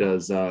 Cisco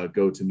does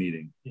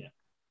GoToMeeting. Yeah.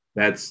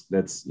 That's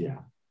yeah.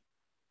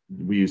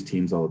 We use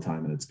Teams all the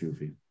time, and it's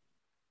goofy.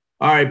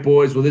 All right,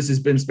 boys. Well, this has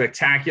been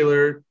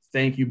spectacular.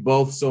 Thank you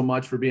both so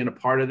much for being a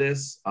part of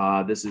this.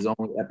 This is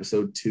only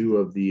episode 2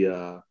 of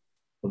the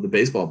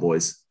Baseball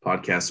Boys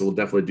podcast. So we'll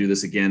definitely do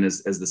this again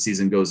as the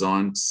season goes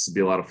on. This will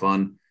be a lot of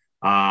fun.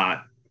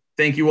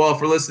 Thank you all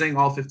for listening,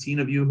 all 15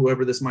 of you,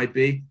 whoever this might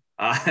be.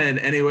 And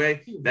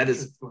anyway, that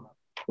is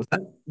what's that?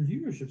 The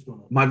viewership's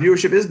going up. My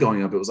viewership is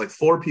going up. It was like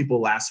 4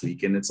 people last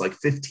week, and it's like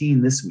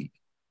 15 this week.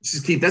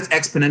 That's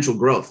exponential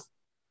growth.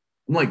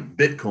 I'm like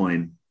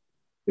Bitcoin,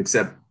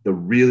 except the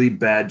really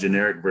bad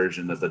generic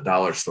version that the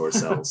dollar store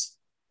sells.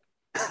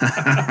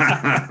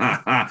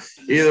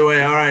 Either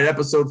way, all right,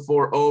 episode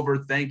 4 over.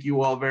 Thank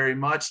you all very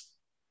much.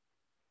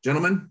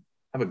 Gentlemen,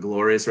 have a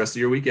glorious rest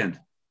of your weekend.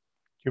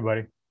 You,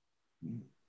 buddy.